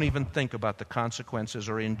who don't even think about the consequences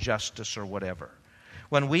or injustice or whatever.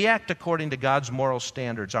 When we act according to God's moral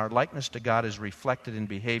standards, our likeness to God is reflected in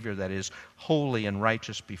behavior that is holy and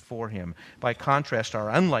righteous before Him. By contrast, our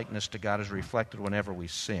unlikeness to God is reflected whenever we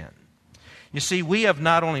sin. You see, we have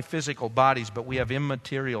not only physical bodies, but we have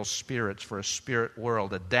immaterial spirits for a spirit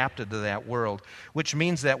world, adapted to that world, which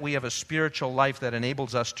means that we have a spiritual life that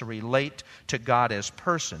enables us to relate to God as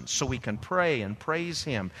persons, so we can pray and praise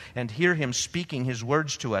Him and hear Him speaking His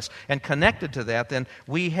words to us. And connected to that, then,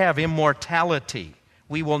 we have immortality.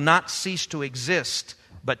 We will not cease to exist,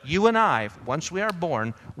 but you and I, once we are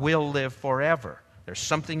born, will live forever. There's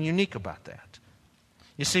something unique about that.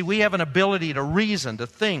 You see, we have an ability to reason, to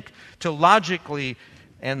think, to logically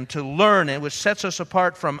and to learn, and which sets us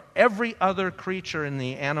apart from every other creature in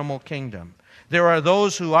the animal kingdom. There are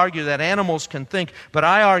those who argue that animals can think, but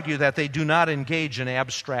I argue that they do not engage in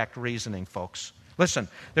abstract reasoning, folks. Listen,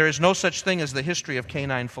 there is no such thing as the history of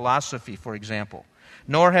canine philosophy, for example.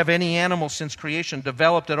 Nor have any animals since creation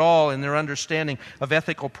developed at all in their understanding of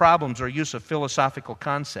ethical problems or use of philosophical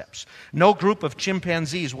concepts. No group of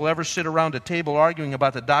chimpanzees will ever sit around a table arguing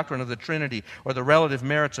about the doctrine of the Trinity or the relative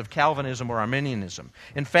merits of Calvinism or Arminianism.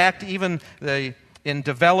 In fact, even in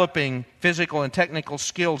developing physical and technical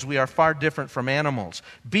skills, we are far different from animals.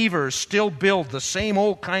 Beavers still build the same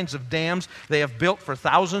old kinds of dams they have built for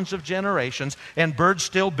thousands of generations, and birds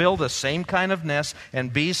still build the same kind of nests,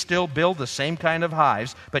 and bees still build the same kind of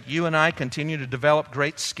hives, but you and I continue to develop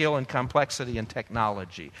great skill and complexity and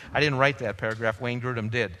technology. I didn't write that paragraph, Wayne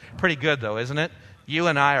Grudem did. Pretty good though, isn't it? You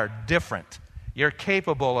and I are different. You're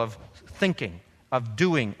capable of thinking, of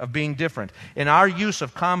doing, of being different. In our use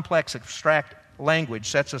of complex, abstract language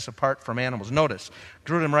sets us apart from animals. Notice,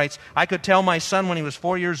 Grudem writes, I could tell my son when he was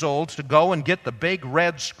 4 years old to go and get the big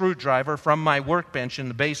red screwdriver from my workbench in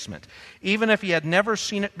the basement. Even if he had never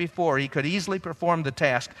seen it before, he could easily perform the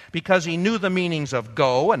task because he knew the meanings of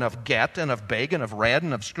go and of get and of big and of red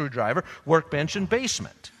and of screwdriver, workbench, and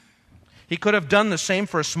basement. He could have done the same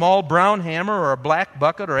for a small brown hammer or a black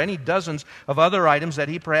bucket or any dozens of other items that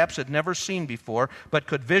he perhaps had never seen before, but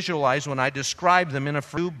could visualize when I described them in a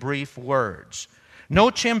few brief words.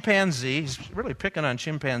 No chimpanzee, he's really picking on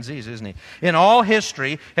chimpanzees, isn't he, in all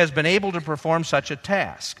history has been able to perform such a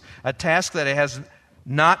task that has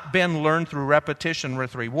not been learned through repetition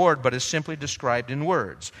with reward, but is simply described in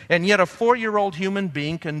words. And yet a 4-year-old human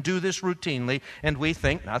being can do this routinely, and we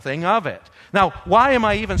think nothing of it. Now, why am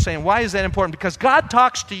I even saying, why is that important? Because God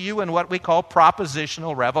talks to you in what we call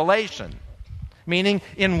propositional revelation, meaning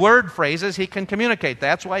in word phrases He can communicate.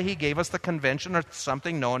 That's why He gave us the convention or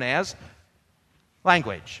something known as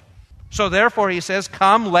language. So therefore He says,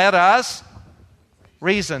 come, let us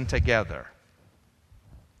reason together.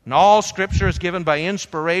 And all Scripture is given by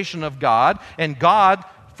inspiration of God. And God,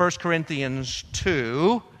 1 Corinthians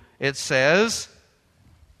 2, it says,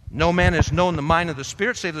 no man has known the mind of the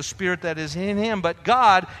Spirit, save the Spirit that is in him. But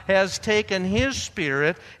God has taken His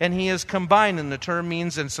Spirit, and He has combined, and the term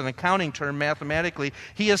means, and it's an accounting term mathematically,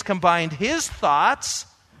 He has combined His thoughts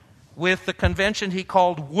with the convention He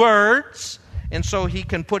called words, and so He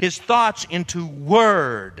can put His thoughts into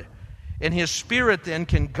word. And His Spirit then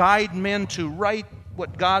can guide men to write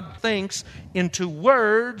what God thinks into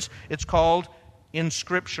words. It's called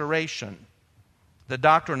inscripturation. The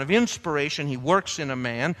doctrine of inspiration, He works in a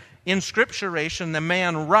man. Inscripturation, the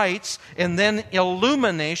man writes. And then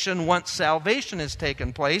illumination, once salvation has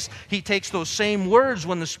taken place, He takes those same words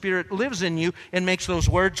when the Spirit lives in you and makes those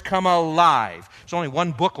words come alive. There's only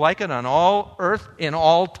one book like it on all earth in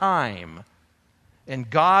all time. And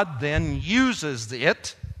God then uses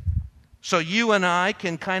it so you and I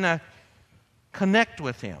can kind of connect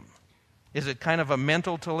with Him. Is it kind of a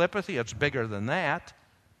mental telepathy? It's bigger than that.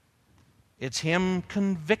 It's Him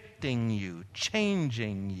convicting you,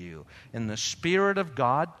 changing you. And the Spirit of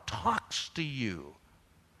God talks to you.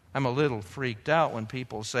 I'm a little freaked out when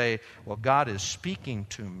people say, well, God is speaking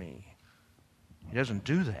to me. He doesn't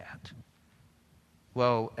do that.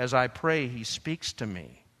 Well, as I pray, He speaks to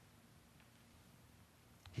me.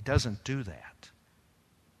 He doesn't do that.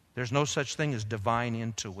 There's no such thing as divine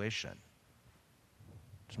intuition.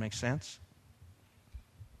 Does it make sense?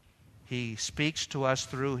 He speaks to us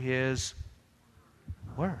through His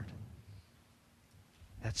Word.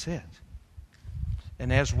 That's it.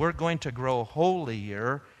 And as we're going to grow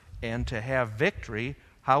holier and to have victory,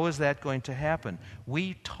 how is that going to happen?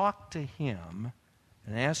 We talk to Him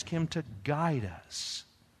and ask Him to guide us,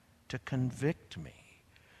 to convict me,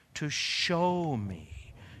 to show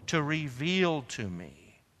me, to reveal to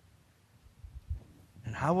me.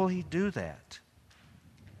 And how will He do that?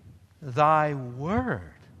 Thy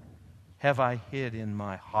word have I hid in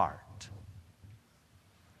my heart,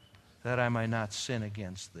 that I might not sin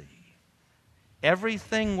against Thee.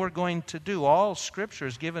 Everything we're going to do, all Scripture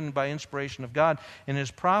is given by inspiration of God and is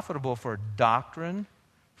profitable for doctrine,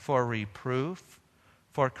 for reproof,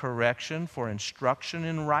 for correction, for instruction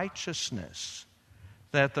in righteousness,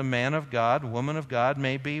 that the man of God, woman of God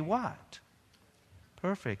may be what?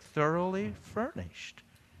 Perfect, thoroughly furnished.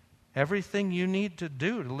 Everything you need to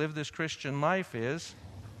do to live this Christian life is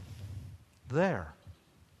there.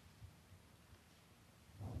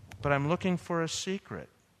 But I'm looking for a secret.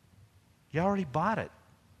 You already bought it.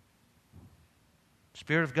 The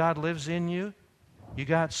Spirit of God lives in you. You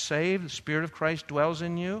got saved. The Spirit of Christ dwells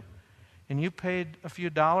in you. And you paid a few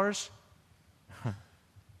dollars.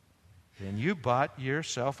 Then you bought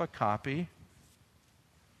yourself a copy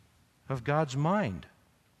of God's mind.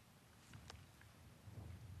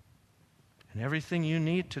 And everything you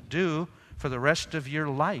need to do for the rest of your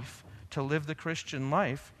life to live the Christian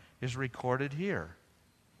life is recorded here.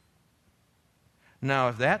 Now,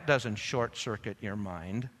 if that doesn't short-circuit your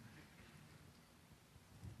mind,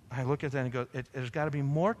 I look at that and go, there's got to be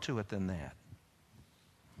more to it than that.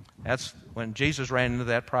 That's when Jesus ran into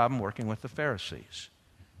that problem working with the Pharisees.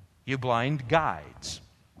 You blind guides.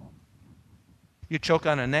 You choke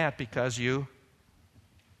on a gnat because you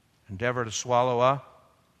endeavor to swallow a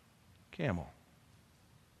camel.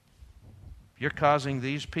 You're causing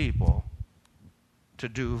these people to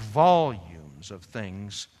do volumes of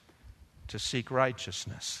things to seek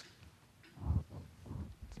righteousness.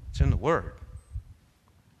 It's in the Word.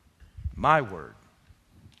 My Word.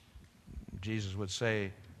 Jesus would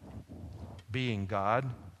say, being God,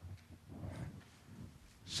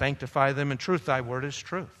 sanctify them in truth. Thy Word is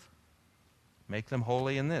truth. Make them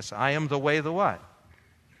holy in this. I am the way, the what?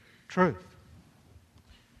 Truth.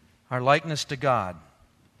 Our likeness to God.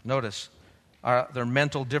 Notice, there are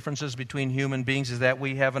mental differences between human beings is that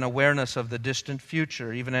we have an awareness of the distant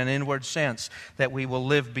future, even an inward sense that we will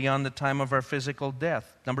live beyond the time of our physical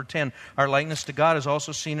death. Number 10, our likeness to God is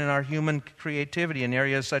also seen in our human creativity in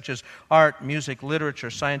areas such as art, music, literature,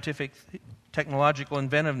 scientific, technological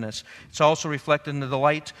inventiveness. It's also reflected in the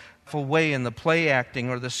delightful way in the play acting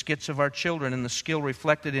or the skits of our children, and the skill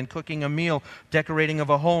reflected in cooking a meal, decorating of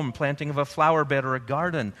a home, planting of a flower bed or a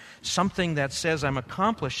garden. Something that says I'm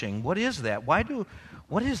accomplishing. What is that?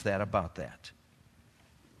 What is that about that?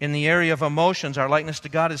 In the area of emotions, our likeness to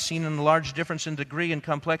God is seen in the large difference in degree and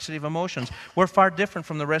complexity of emotions. We're far different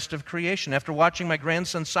from the rest of creation. After watching my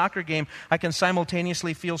grandson's soccer game, I can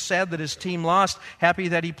simultaneously feel sad that his team lost, happy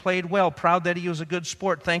that he played well, proud that he was a good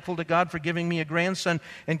sport, thankful to God for giving me a grandson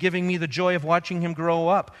and giving me the joy of watching him grow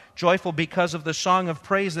up, joyful because of the song of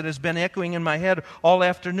praise that has been echoing in my head all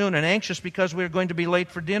afternoon, and anxious because we are going to be late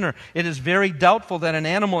for dinner. It is very doubtful that an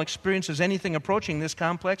animal experiences anything approaching this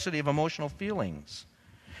complexity of emotional feelings.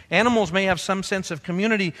 Animals may have some sense of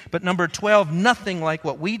community, but number 12, nothing like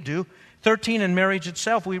what we do. 13, in marriage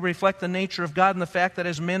itself, we reflect the nature of God and the fact that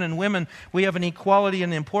as men and women, we have an equality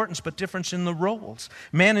in importance, but difference in the roles.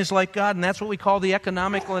 Man is like God, and that's what we call the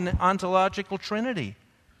economical and ontological Trinity.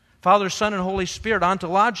 Father, Son, and Holy Spirit,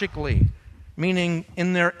 ontologically, meaning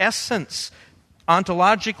in their essence.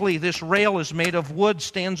 Ontologically, this rail is made of wood,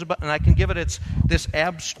 stands above, and I can give it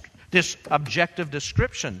this objective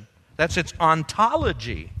description. That's its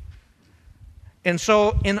ontology. And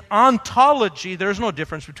so in ontology, there's no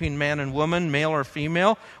difference between man and woman, male or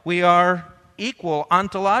female. We are equal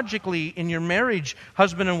ontologically in your marriage.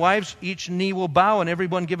 Husband and wives, each knee will bow and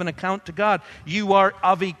everyone give an account to God. You are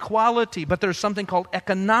of equality, but there's something called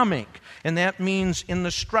economic, and that means in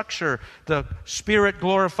the structure, the Spirit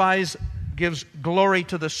gives glory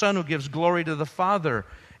to the Son, who gives glory to the Father.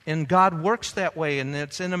 And God works that way, and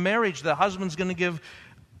it's in a marriage. The husband's going to give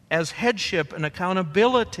as headship and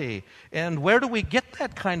accountability. And where do we get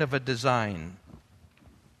that kind of a design?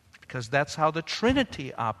 Because that's how the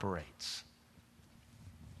Trinity operates.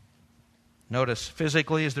 Notice,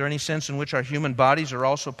 physically, is there any sense in which our human bodies are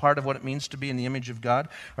also part of what it means to be in the image of God?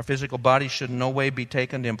 Our physical bodies should in no way be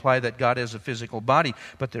taken to imply that God has a physical body.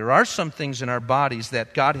 But there are some things in our bodies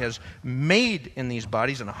that God has made in these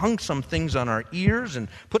bodies, and hung some things on our ears and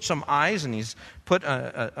put some eyes, and He's put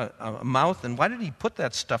a mouth. And why did He put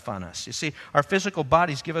that stuff on us? You see, our physical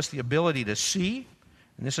bodies give us the ability to see,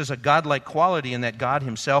 and this is a godlike quality in that God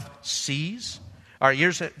Himself sees. Our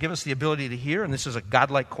ears give us the ability to hear, and this is a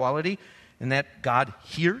godlike quality and that God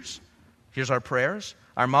hears our prayers.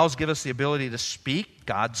 Our mouths give us the ability to speak.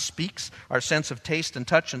 God speaks. Our sense of taste and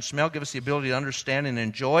touch and smell give us the ability to understand and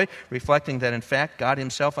enjoy, reflecting that, in fact, God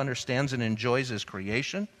Himself understands and enjoys His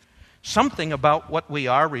creation. Something about what we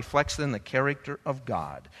are reflects then the character of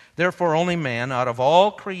God. Therefore, only man, out of all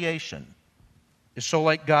creation, is so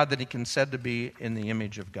like God that he can said to be in the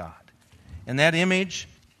image of God. And that image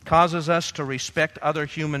causes us to respect other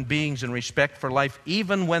human beings and respect for life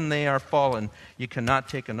even when they are fallen. You cannot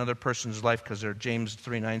take another person's life because James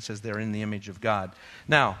 3:9 says they're in the image of God.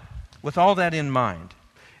 Now, with all that in mind,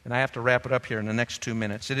 and I have to wrap it up here in the next 2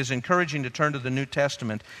 minutes, it is encouraging to turn to the New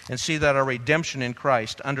Testament and see that our redemption in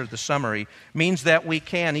Christ, under the summary, means that we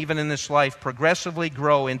can, even in this life, progressively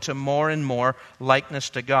grow into more and more likeness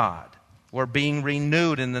to God. We're being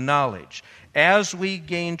renewed in the knowledge. As we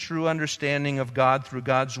gain true understanding of God through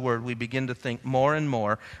God's Word, we begin to think more and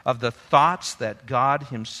more of the thoughts that God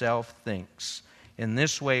Himself thinks. In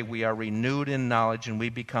this way, we are renewed in knowledge and we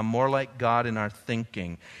become more like God in our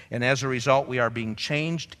thinking. And as a result, we are being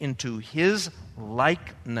changed into His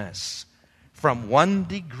likeness from one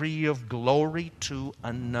degree of glory to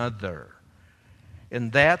another.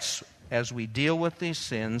 And that's, as we deal with these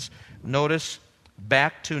sins, notice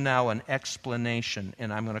back to now an explanation,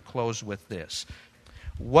 and I'm going to close with this.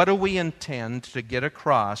 What do we intend to get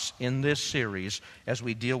across in this series as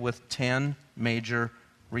we deal with 10 major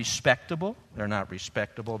respectable, they're not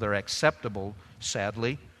respectable, they're acceptable,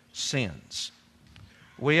 sadly, sins?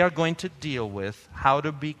 We are going to deal with how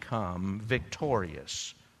to become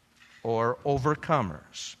victorious or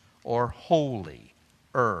overcomers or holier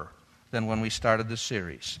than when we started the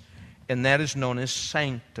series. And that is known as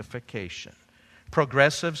sanctification.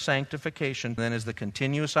 Progressive sanctification, then, is the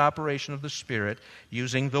continuous operation of the Spirit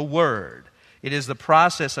using the Word. It is the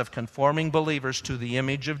process of conforming believers to the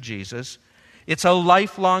image of Jesus. It's a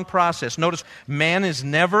lifelong process. Notice, man is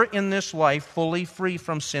never in this life fully free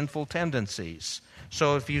from sinful tendencies.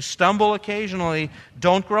 So if you stumble occasionally,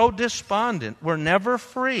 don't grow despondent. We're never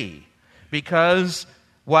free, because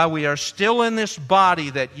while we are still in this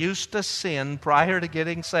body that used to sin prior to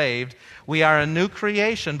getting saved, we are a new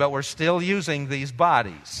creation, but we're still using these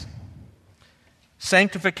bodies.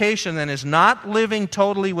 Sanctification, then, is not living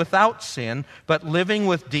totally without sin, but living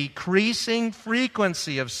with decreasing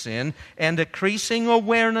frequency of sin and decreasing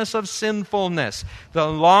awareness of sinfulness. The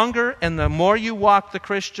longer and the more you walk the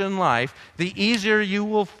Christian life, the easier you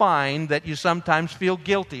will find that you sometimes feel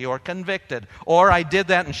guilty or convicted, or I did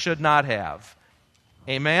that and should not have.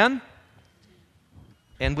 Amen?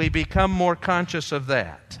 And we become more conscious of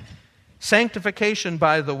that. Sanctification,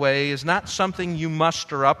 by the way, is not something you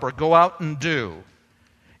muster up or go out and do.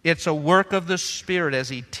 It's a work of the Spirit as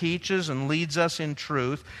He teaches and leads us in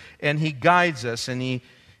truth, and He guides us, and He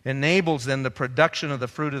enables then the production of the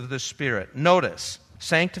fruit of the Spirit. Notice,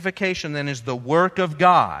 sanctification then is the work of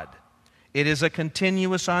God. It is a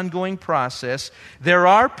continuous, ongoing process. There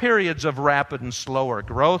are periods of rapid and slower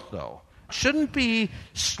growth, though. Shouldn't be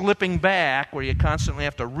slipping back where you constantly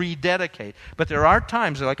have to rededicate. But there are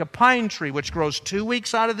times, like a pine tree, which grows 2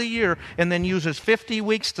 weeks out of the year and then uses 50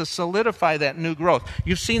 weeks to solidify that new growth.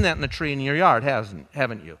 You've seen that in the tree in your yard,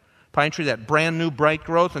 haven't you? Pine tree, that brand new bright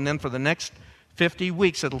growth, and then for the next 50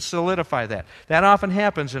 weeks it'll solidify that. That often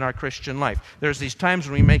happens in our Christian life. There's these times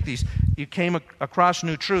when we make these, you came across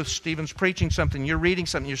new truths. Stephen's preaching something, you're reading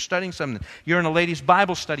something, you're studying something. You're in a ladies'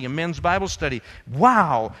 Bible study, a men's Bible study.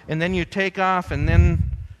 Wow! And then you take off and then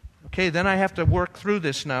I have to work through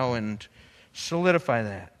this now and solidify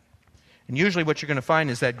that. And usually what you're going to find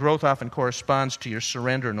is that growth often corresponds to your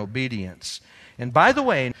surrender and obedience. And by the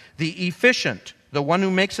way, the efficient, the one who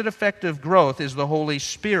makes it effective growth is the Holy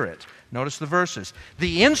Spirit. Notice the verses.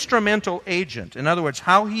 The instrumental agent, in other words,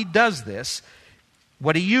 how he does this,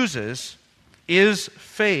 what he uses is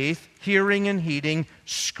faith, hearing and heeding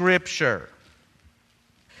Scripture.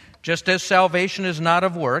 Just as salvation is not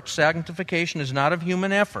of works, sanctification is not of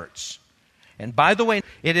human efforts. And by the way,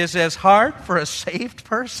 it is as hard for a saved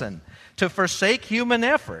person to forsake human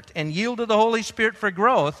effort and yield to the Holy Spirit for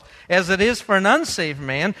growth as it is for an unsaved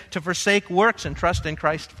man to forsake works and trust in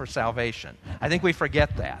Christ for salvation. I think we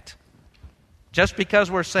forget that. Just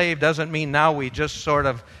because we're saved doesn't mean now we just sort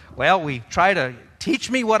of, we try to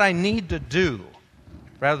teach me what I need to do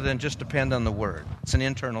rather than just depend on the Word. It's an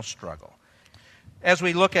internal struggle. As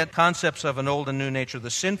we look at concepts of an old and new nature,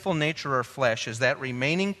 the sinful nature or flesh is that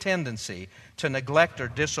remaining tendency to neglect or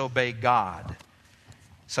disobey God.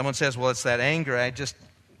 Someone says, it's that anger.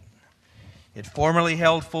 It formerly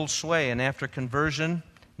held full sway, and after conversion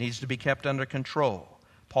needs to be kept under control.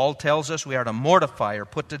 Paul tells us we are to mortify or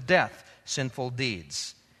put to death sinful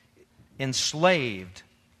deeds. Enslaved.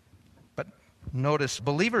 But notice,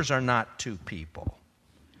 believers are not two people,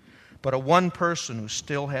 but a one person who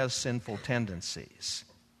still has sinful tendencies.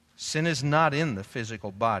 Sin is not in the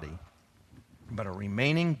physical body, but a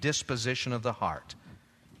remaining disposition of the heart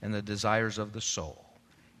and the desires of the soul.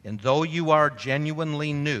 And though you are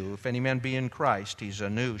genuinely new, if any man be in Christ, she's a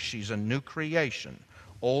new creation.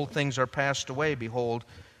 Old things are passed away. Behold,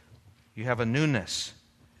 you have a newness.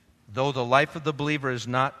 Though the life of the believer is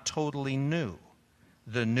not totally new,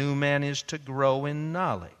 the new man is to grow in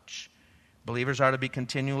knowledge. Believers are to be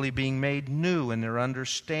continually being made new in their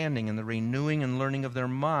understanding and the renewing and learning of their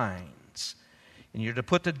minds. And you're to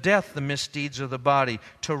put to death the misdeeds of the body,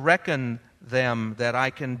 to reckon them that I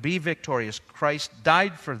can be victorious. Christ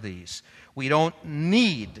died for these. We don't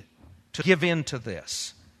need to give in to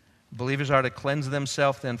this. Believers are to cleanse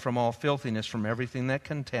themselves then from all filthiness, from everything that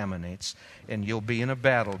contaminates, and you'll be in a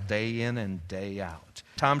battle day in and day out.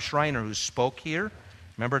 Tom Schreiner, who spoke here,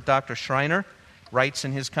 remember Dr. Schreiner, writes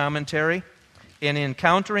in his commentary, in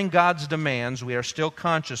encountering God's demands, we are still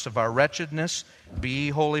conscious of our wretchedness, be ye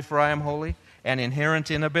holy for I am holy, and inherent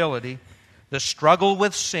inability. The struggle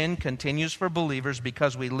with sin continues for believers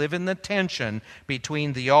because we live in the tension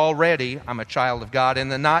between the already, I'm a child of God,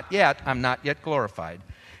 and the not yet, I'm not yet glorified.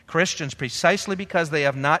 Christians, precisely because they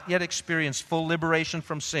have not yet experienced full liberation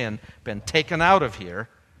from sin, been taken out of here,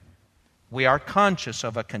 we are conscious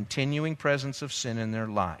of a continuing presence of sin in their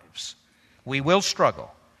lives. We will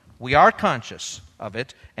struggle. We are conscious of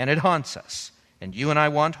it, and it haunts us. And you and I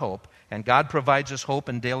want hope, and God provides us hope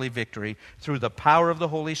and daily victory through the power of the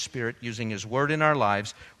Holy Spirit using His Word in our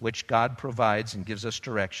lives, which God provides and gives us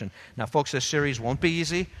direction. Now, folks, this series won't be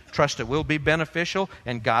easy. Trust it will be beneficial,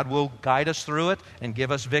 and God will guide us through it and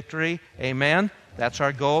give us victory. Amen? That's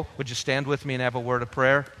our goal. Would you stand with me and have a word of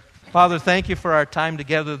prayer? Father, thank you for our time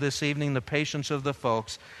together this evening, the patience of the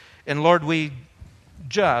folks. And Lord, we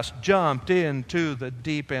just jumped into the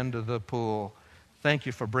deep end of the pool. Thank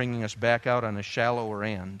you for bringing us back out on a shallower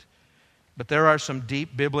end. But there are some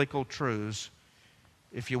deep biblical truths.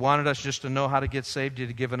 If you wanted us just to know how to get saved, you'd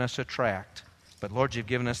have given us a tract. But Lord, you've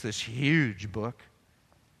given us this huge book.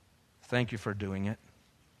 Thank you for doing it.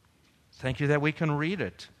 Thank you that we can read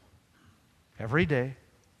it every day,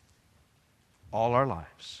 all our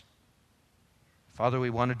lives. Father, we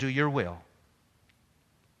want to do your will.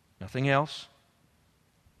 Nothing else,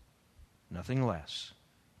 nothing less,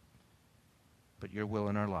 but your will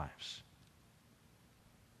in our lives.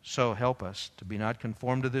 So help us to be not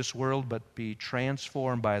conformed to this world, but be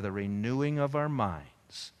transformed by the renewing of our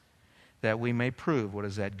minds, that we may prove what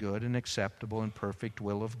is that good and acceptable and perfect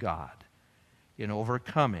will of God in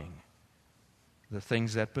overcoming the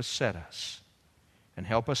things that beset us. And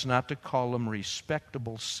help us not to call them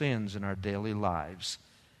respectable sins in our daily lives,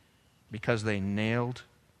 because they nailed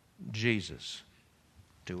Jesus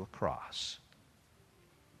to a cross.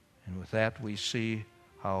 And with that, we see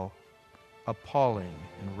how appalling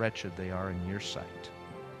and wretched they are in your sight.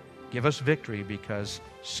 Give us victory, because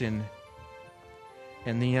sin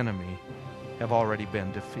and the enemy have already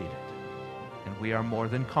been defeated. And we are more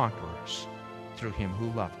than conquerors through Him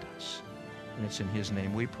who loved us. And it's in His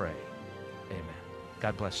name we pray. Amen.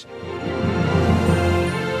 God bless you.